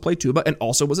who also played tuba and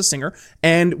also was a singer.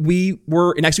 And we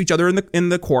were next to each other in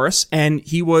the chorus. And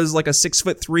he was like a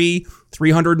 6'3",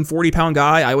 340 pound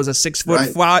guy. I was a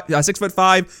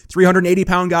 6'5", 380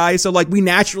 pound guy. So we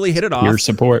naturally hit it off. Your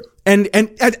support. And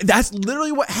that's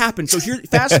literally what happened. So here,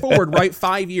 fast forward,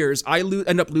 5 years, I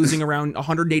end up losing around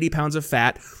 180 pounds of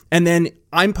fat. And then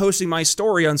I'm posting my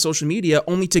story on social media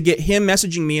only to get him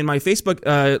messaging me in my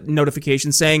Facebook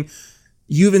notification saying,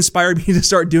 you've inspired me to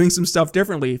start doing some stuff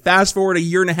differently. Fast forward a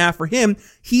year and a half for him,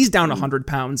 he's down 100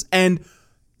 pounds. And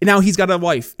now he's got a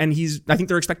wife, and I think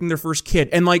they're expecting their first kid.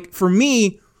 And for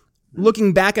me,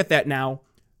 looking back at that now,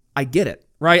 I get it,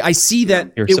 right? I see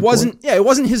that it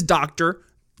wasn't his doctor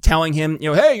telling him,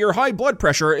 hey, your high blood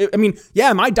pressure.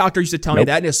 My doctor used to tell me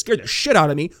that, and it scared the shit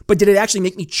out of me. But did it actually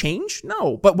make me change?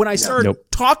 No. But when I started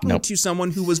talking to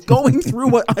someone who was going through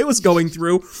what I was going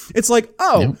through, it's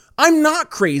I'm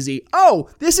not crazy. Oh,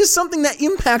 this is something that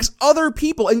impacts other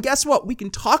people. And guess what? We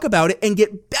can talk about it and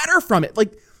get better from it.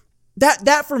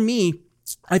 That for me,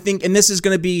 I think, and this is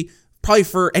going to be probably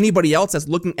for anybody else that's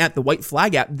looking at the White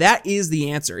Flag app, that is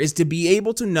the answer, is to be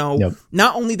able to know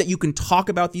not only that you can talk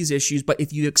about these issues, but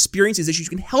if you experience these issues, you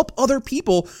can help other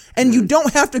people, and you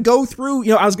don't have to go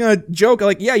through, I was going to joke,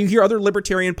 you hear other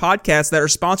libertarian podcasts that are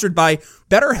sponsored by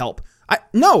BetterHelp.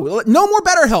 No more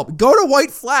BetterHelp. Go to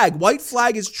White Flag. White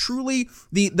Flag is truly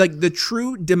the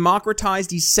true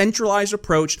democratized, decentralized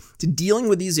approach to dealing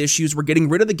with these issues. We're getting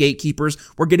rid of the gatekeepers.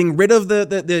 We're getting rid of the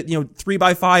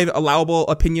 3x5 allowable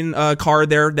opinion card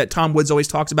there that Tom Woods always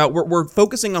talks about. We're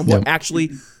focusing on what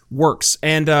actually works.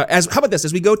 And how about this?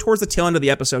 As we go towards the tail end of the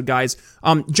episode, guys,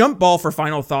 jump ball for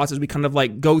final thoughts as we kind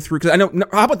of go through. Because I know,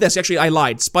 how about this? Actually, I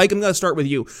lied. Spike, I'm going to start with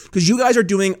you because you guys are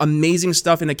doing amazing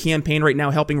stuff in the campaign right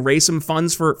now, helping raise some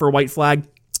funds for White Flag.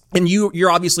 And you're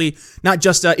obviously not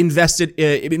just invested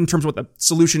in terms of what the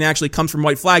solution actually comes from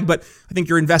WhiteFlag, but I think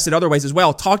you're invested other ways as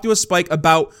well. Talk to us, Spike,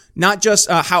 about not just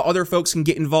how other folks can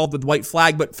get involved with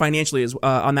WhiteFlag, but financially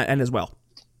on that end as well.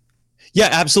 Yeah,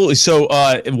 absolutely. So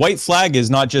WhiteFlag is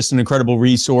not just an incredible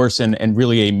resource and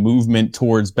really a movement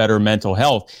towards better mental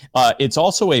health. It's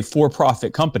also a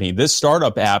for-profit company. This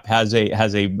startup app has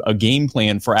a game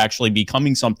plan for actually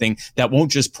becoming something that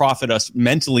won't just profit us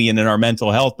mentally and in our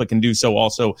mental health, but can do so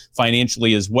also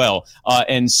financially as well.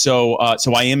 So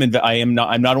I'm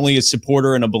not only a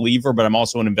supporter and a believer, but I'm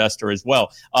also an investor as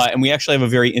well. And we actually have a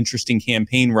very interesting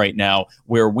campaign right now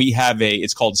where we have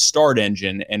it's called Start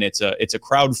Engine, and it's a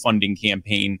crowdfunding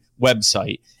campaign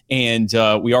website, and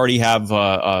we already have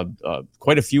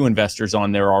quite a few investors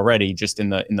on there already, just in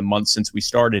the months since we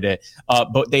started it.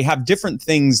 But they have different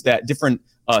things different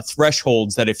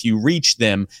thresholds that if you reach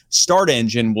them, Start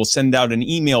Engine will send out an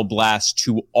email blast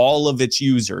to all of its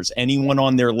users, anyone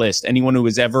on their list, anyone who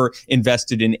has ever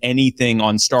invested in anything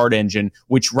on Start Engine,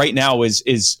 which right now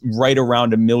is right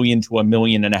around 1 million to 1.5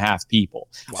 million people.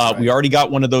 Wow. We already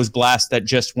got one of those blasts that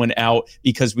just went out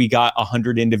because we got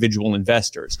 100 individual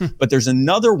investors. But there's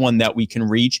another one that we can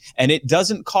reach, and it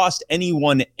doesn't cost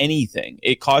anyone anything.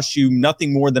 It costs you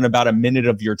nothing more than about a minute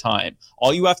of your time.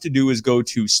 All you have to do is go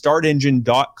to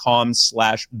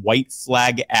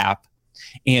startengine.com/WhiteFlag app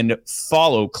and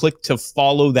click to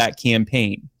follow that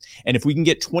campaign. And if we can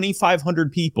get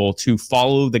 2,500 people to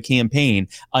follow the campaign,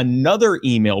 another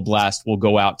email blast will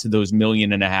go out to those 1.5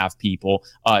 million people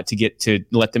to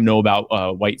let them know about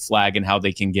WhiteFlag and how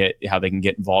they can get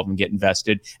involved and get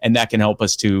invested, and that can help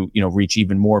us to reach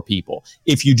even more people.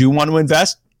 If you do want to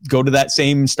invest, go to that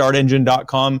same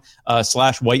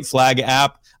startengine.com/WhiteFlag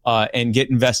app. And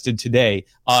get invested today.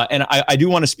 And I do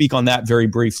want to speak on that very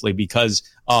briefly because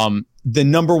the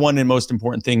number one and most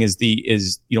important thing is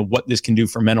what this can do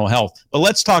for mental health. But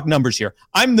let's talk numbers here.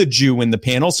 I'm the Jew in the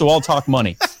panel, so I'll talk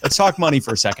money. Let's talk money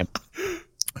for a second.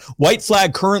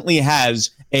 WhiteFlag currently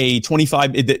has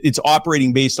it's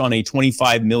operating based on a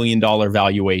 $25 million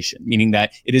valuation, meaning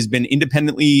that it has been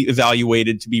independently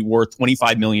evaluated to be worth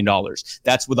 $25 million.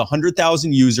 That's with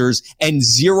 100,000 users and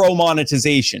zero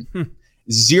monetization.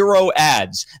 Zero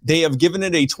ads. They have given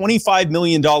it a $25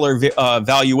 million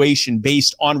valuation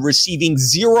based on receiving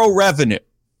zero revenue.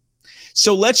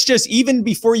 So let's just, even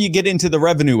before you get into the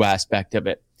revenue aspect of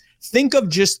it, think of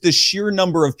just the sheer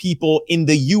number of people in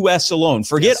the U.S. alone.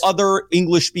 Forget other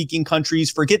English-speaking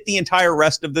countries. Forget the entire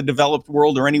rest of the developed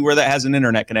world or anywhere that has an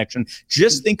internet connection.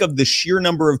 Just think of the sheer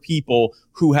number of people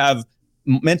who have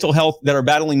mental health, that are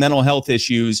battling mental health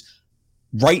issues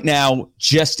right now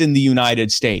just in the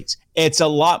United States. It's a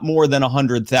lot more than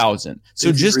 100,000.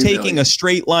 So just taking a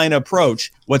straight line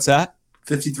approach, what's that?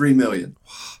 53 million.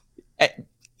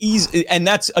 Easy, and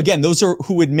that's, again, those are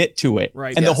who admit to it.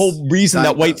 Right. And the whole reason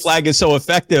that WhiteFlag is so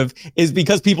effective is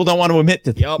because people don't want to admit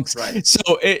to things. Right. So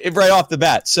right off the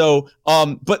bat. So,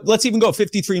 but let's even go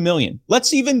 53 million.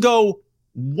 Let's even go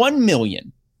 1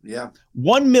 million. Yeah.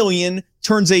 1 million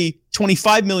turns a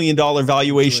 $25 million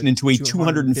valuation into a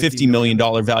 $250 million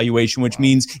valuation, which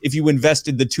means if you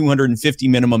invested the 250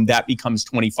 minimum, that becomes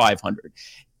 2,500.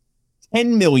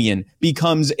 10 million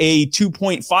becomes a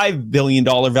 $2.5 billion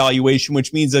valuation,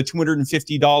 which means a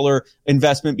 $250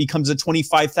 investment becomes a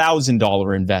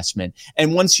 $25,000 investment.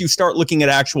 And once you start looking at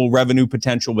actual revenue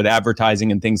potential with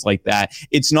advertising and things like that,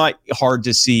 it's not hard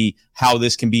to see how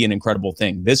this can be an incredible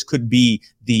thing. This could be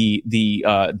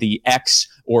the X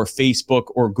or Facebook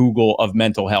or Google of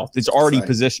mental health. It's already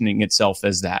positioning itself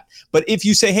as that. But if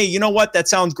you say, hey, you know what? That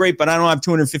sounds great, but I don't have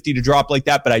 250 to drop like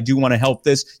that, but I do want to help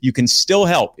this. You can still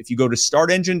help. If you go to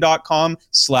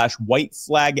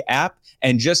startengine.com/WhiteFlag app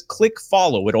and just click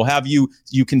follow, it'll have you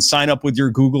can sign up with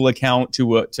your Google account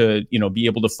to be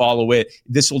able to follow it.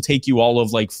 This will take you all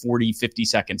of like 40, 50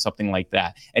 seconds, something like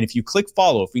that. And if you click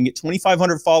follow, if we can get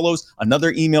 2,500 follows,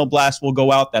 another email blast will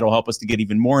go out. That'll help us to get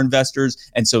even more investors.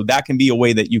 And so that can be a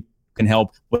way that you can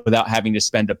help without having to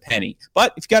spend a penny.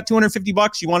 But if you got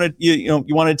 $250, you want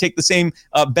to take the same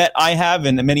bet I have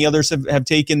and many others have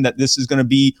taken, that this is going to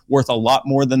be worth a lot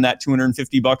more than that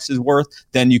 $250 is worth,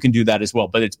 then you can do that as well.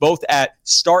 But it's both at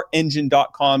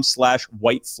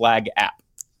startengine.com/WhiteFlag app.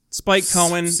 Spike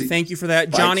Cohen, thank you for that.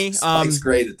 Johnny. Spike's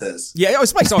great at this. Yeah,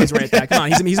 Spike's always great at that. Come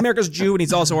on, he's America's Jew, and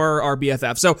he's also our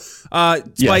BFF. So,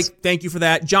 Spike, thank you for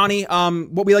that. Johnny,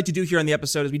 what we like to do here on the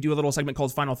episode is we do a little segment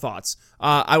called Final Thoughts.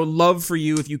 I would love for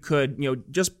you, if you could,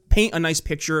 just paint a nice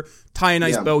picture, tie a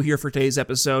nice bow here for today's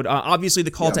episode. Obviously,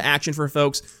 the call to action for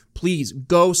folks, please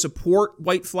go support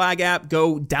WhiteFlag app,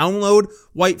 go download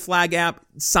WhiteFlag app,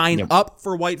 sign up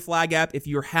for WhiteFlag app if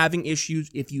you're having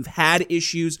issues, if you've had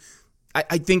issues.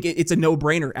 I think it's a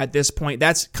no-brainer at this point.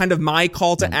 That's kind of my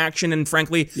call to action, and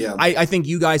frankly, I think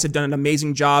you guys have done an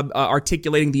amazing job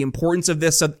articulating the importance of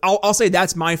this. So I'll say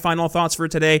that's my final thoughts for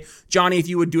today. Johnny, if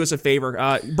you would do us a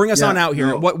favor, bring us on out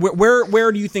here.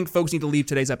 Where do you think folks need to leave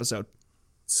today's episode?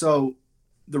 So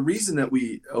the reason that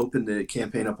we opened the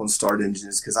campaign up on Start Engine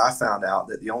is because I found out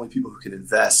that the only people who can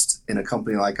invest in a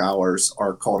company like ours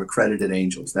are called accredited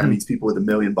angels. That means people with $1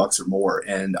 million or more,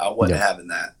 and I wasn't having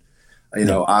that.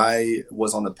 I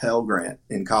was on the Pell Grant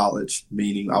in college,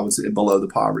 meaning I was below the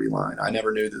poverty line. I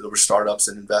never knew that there were startups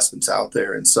and investments out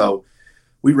there. And so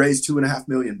we raised $2.5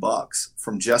 million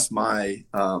from just my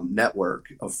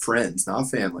network of friends,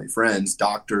 not family, friends,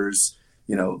 doctors,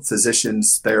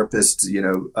 physicians, therapists,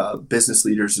 business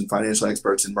leaders and financial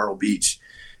experts in Myrtle Beach.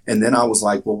 And then I was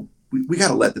like, well, we got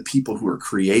to let the people who are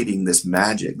creating this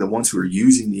magic, the ones who are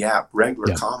using the app,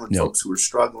 regular common folks who are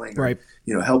struggling, right,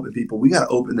 helping people, we got to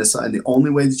open this up. And the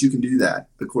only way that you can do that,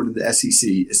 according to the SEC,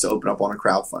 is to open up on a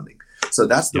crowdfunding. So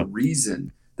that's the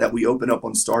reason that we opened up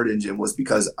on Start Engine, was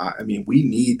because, we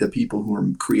need the people who are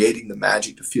creating the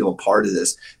magic to feel a part of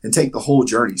this and take the whole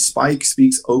journey. Spike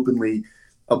speaks openly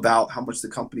about how much the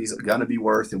company's going to be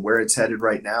worth and where it's headed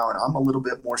right now. And I'm a little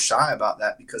bit more shy about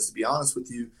that because, to be honest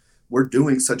with you, we're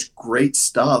doing such great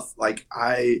stuff.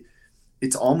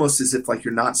 It's almost as if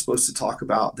you're not supposed to talk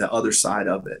about the other side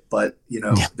of it. But,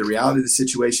 the reality of the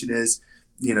situation is,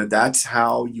 that's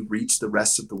how you reach the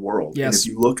rest of the world. Yes. And if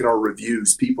you look at our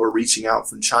reviews, people are reaching out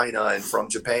from China and from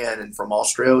Japan and from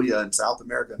Australia and South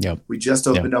America. Yep. We just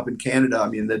opened up in Canada.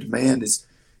 The demand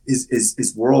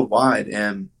is worldwide.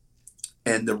 And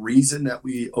the reason that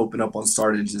we open up on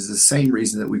Start Engine is the same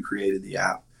reason that we created the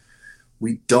app.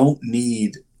 We don't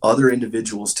need other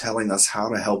individuals telling us how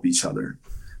to help each other.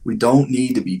 We don't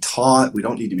need to be taught. We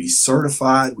don't need to be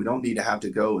certified. We don't need to have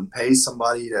to go and pay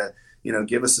somebody to,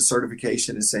 give us a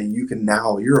certification and say,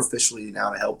 you're officially now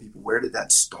to help people. Where did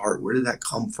that start? Where did that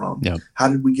come from? Yep. How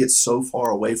did we get so far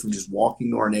away from just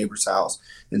walking to our neighbor's house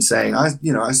and saying,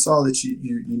 I saw that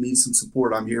you need some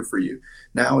support. I'm here for you.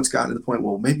 Now it's gotten to the point,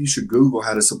 well, maybe you should Google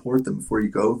how to support them before you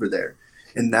go over there.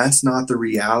 And that's not the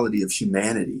reality of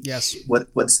humanity. Yes.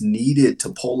 What's needed to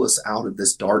pull us out of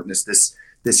this darkness,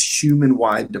 this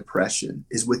human-wide depression,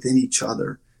 is within each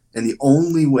other. And the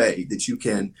only way that you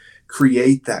can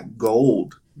create that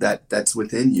gold that's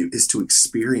within you is to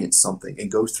experience something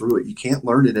and go through it. You can't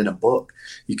learn it in a book.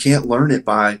 You can't learn it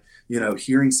by,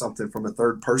 hearing something from a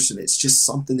third person. It's just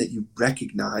something that you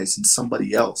recognize in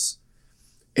somebody else.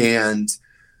 And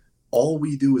all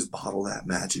we do is bottle that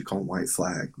magic on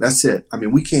WhiteFlag. That's it.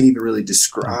 We can't even really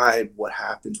describe what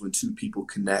happens when two people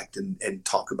connect and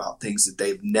talk about things that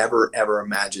they've never, ever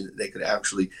imagined that they could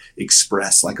actually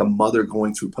express, like a mother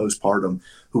going through postpartum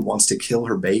who wants to kill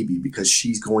her baby because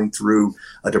she's going through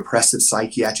a depressive,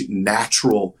 psychiatric,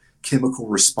 natural chemical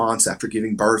response after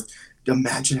giving birth.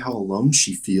 Imagine how alone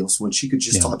she feels when she could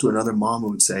just talk to another mom who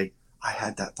would say, I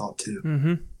had that thought too.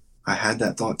 Mm-hmm. I had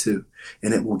that thought too.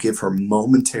 And it will give her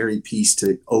momentary peace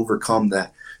to overcome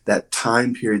that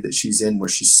time period that she's in where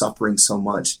she's suffering so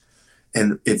much.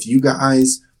 And if you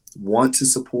guys want to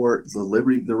support the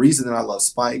liberty, the reason that I love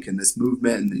Spike and this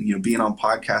movement and being on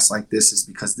podcasts like this is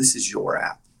because this is your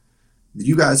app.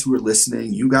 You guys who are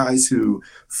listening, you guys who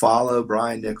follow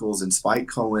Brian Nichols and Spike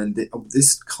Cohen,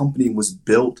 this company was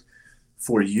built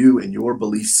for you and your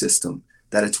belief system,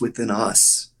 that it's within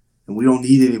us. And we don't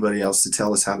need anybody else to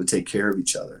tell us how to take care of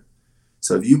each other.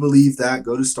 So if you believe that,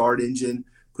 go to Start Engine,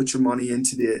 put your money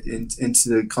into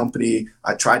the company.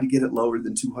 I tried to get it lower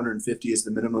than $250 as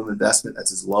the minimum investment.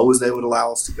 That's as low as they would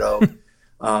allow us to go.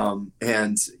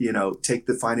 And take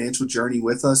the financial journey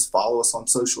with us. Follow us on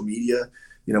social media.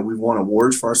 We won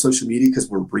awards for our social media because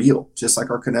we're real, just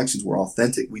like our connections. We're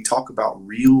authentic. We talk about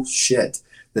real shit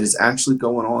that is actually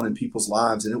going on in people's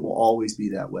lives, and it will always be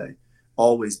that way.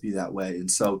 Always be that way.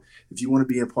 And so if you want to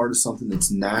be a part of something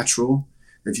that's natural,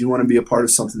 if you want to be a part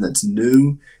of something that's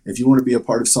new, if you want to be a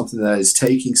part of something that is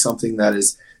taking something that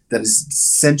is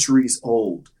centuries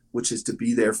old, which is to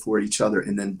be there for each other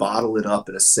and then bottle it up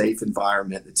in a safe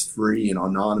environment that's free and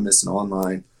anonymous and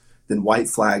online, then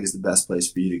WhiteFlag is the best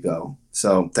place for you to go.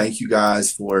 So thank you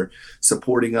guys for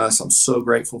supporting us. I'm so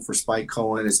grateful for Spike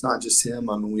Cohen. It's not just him.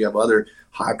 We have other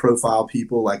high-profile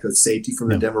people like a safety from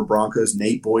the Denver Broncos,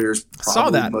 Nate Boyer's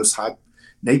probably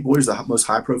Nate Boyer's the most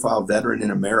high-profile veteran in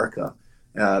America.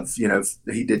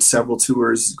 He did several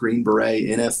tours, Green Beret,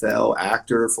 NFL,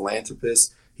 actor,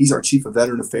 philanthropist. He's our chief of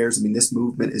veteran affairs. This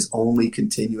movement is only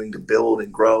continuing to build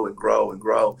and grow and grow and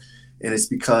grow. And it's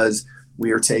because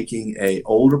we are taking an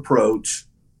old approach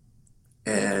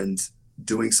and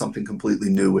doing something completely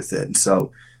new with it. And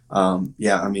so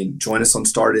I mean, join us on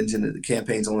Start Engine. The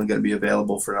campaign's only going to be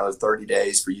available for another 30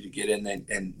 days for you to get in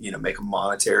and make a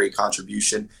monetary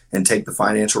contribution and take the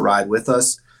financial ride with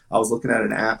us. I was looking at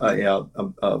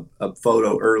a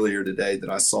photo earlier today that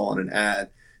I saw on an ad,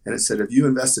 and it said if you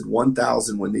invested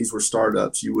 $1,000 when these were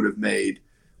startups, you would have made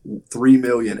 $3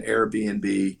 million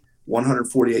Airbnb,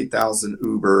 $148,000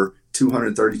 Uber,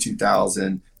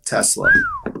 $232,000 Tesla,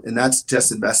 and that's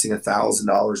just investing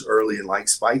 $1,000 early. And like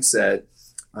Spike said,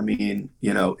 I mean,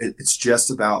 it's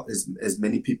just about as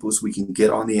many people as we can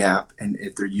get on the app, and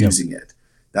if they're using it,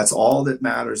 that's all that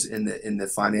matters in the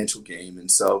financial game. And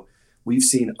so we've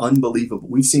seen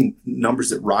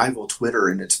numbers that rival Twitter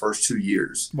in its first 2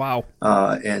 years. Wow.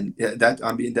 And that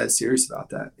I'm being dead serious about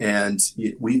that. And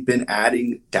we've been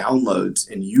adding downloads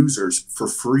and users for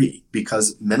free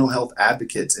because mental health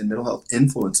advocates and mental health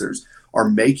influencers are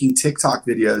making TikTok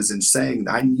videos and saying,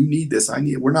 you need this.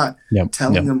 We're not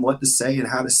telling them what to say and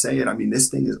how to say it. I mean, this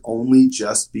thing has only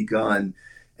just begun,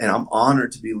 and I'm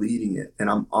honored to be leading it. And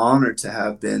I'm honored to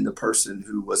have been the person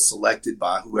who was selected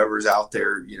by whoever's out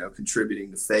there,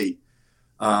 contributing to fate.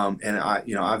 And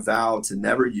I vow to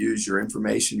never use your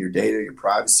information, your data, your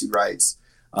privacy rights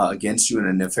against you in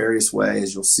a nefarious way.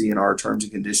 As you'll see in our terms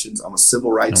and conditions, I'm a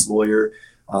civil rights lawyer.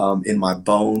 In my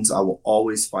bones, I will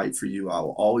always fight for you. I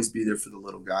will always be there for the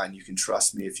little guy, and you can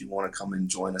trust me if you want to come and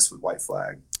join us with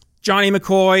WhiteFlag. Johnny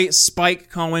McCoy, Spike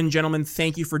Cohen, gentlemen,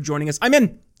 thank you for joining us. I'm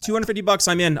in. $250.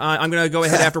 I'm in. I'm gonna go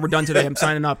ahead after we're done today. I'm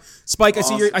signing up. Spike,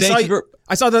 awesome.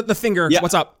 I saw the finger. Yeah.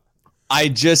 What's up? I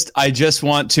just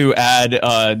want to add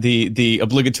the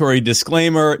obligatory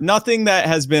disclaimer. Nothing that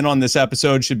has been on this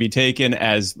episode should be taken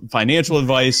as financial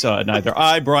advice. Neither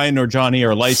I, Brian, nor Johnny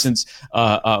are licensed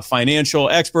financial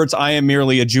experts. I am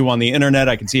merely a Jew on the internet.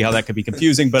 I can see how that could be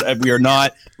confusing, but we are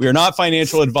not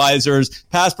financial advisors.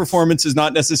 Past performance is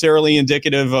not necessarily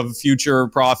indicative of future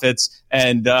profits,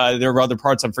 and there are other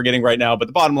parts I'm forgetting right now. But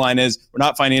the bottom line is, we're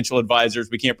not financial advisors.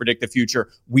 We can't predict the future.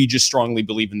 We just strongly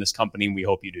believe in this company, and we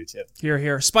hope you do too.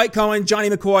 Here. Spike Cohen, Johnny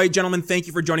McCoy, gentlemen, thank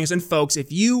you for joining us. And folks,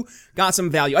 if you got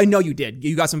some value, I know you did.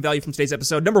 You got some value from today's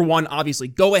episode. Number one, obviously,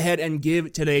 go ahead and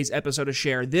give today's episode a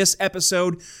share. This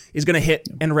episode is going to hit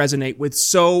and resonate with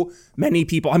so many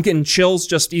people. I'm getting chills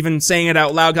just even saying it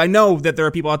out loud. I know that there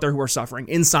are people out there who are suffering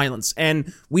in silence,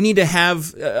 and we need to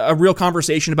have a real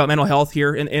conversation about mental health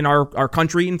here in our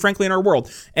country and frankly in our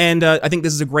world. And I think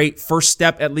this is a great first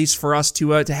step, at least for us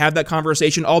to have that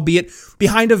conversation, albeit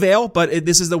behind a veil. But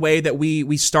this is the way that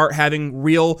we start having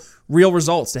real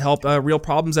results to help real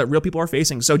problems that real people are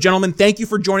facing. So, gentlemen, thank you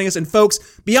for joining us. And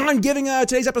folks, beyond giving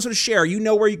today's episode a share, you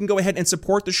know where you can go ahead and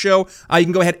support the show. You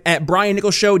can go ahead at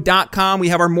BrianNicholsShow.com. We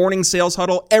have our morning sales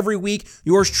huddle every week.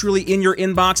 Yours truly in your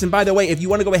inbox. And by the way, if you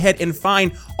want to go ahead and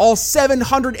find all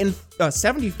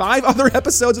 775 other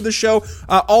episodes of the show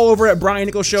all over at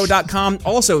BrianNicholsShow.com.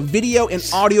 Also, video and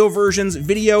audio versions,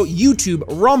 video, YouTube,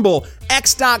 Rumble,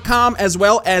 X.com, as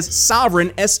well as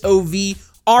Sovereign, SOVREN.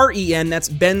 That's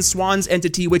Ben Swan's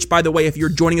entity, which, by the way, if you're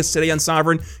joining us today on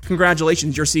Sovereign,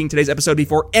 congratulations, you're seeing today's episode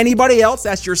before anybody else.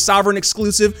 That's your Sovereign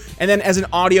exclusive. And then as an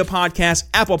audio podcast,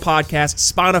 Apple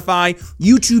Podcasts, Spotify,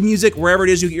 YouTube Music, wherever it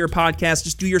is you get your podcast,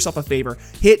 just do yourself a favor.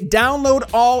 Hit download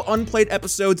all unplayed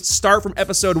episodes. Start from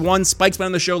episode 1. Spike's been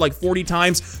on the show like 40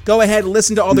 times. Go ahead,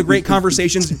 listen to all the great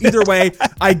conversations. Either way,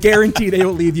 I guarantee they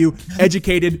will leave you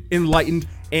educated, enlightened,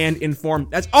 and informed.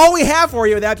 That's all we have for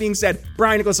you. With that being said,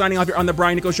 Brian Nichols signing off here on The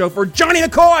Brian Nichols Show for Johnny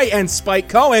McCoy and Spike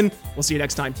Cohen. We'll see you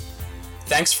next time.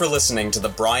 Thanks for listening to The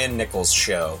Brian Nichols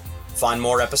Show. Find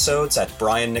more episodes at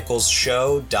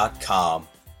briannicholsshow.com.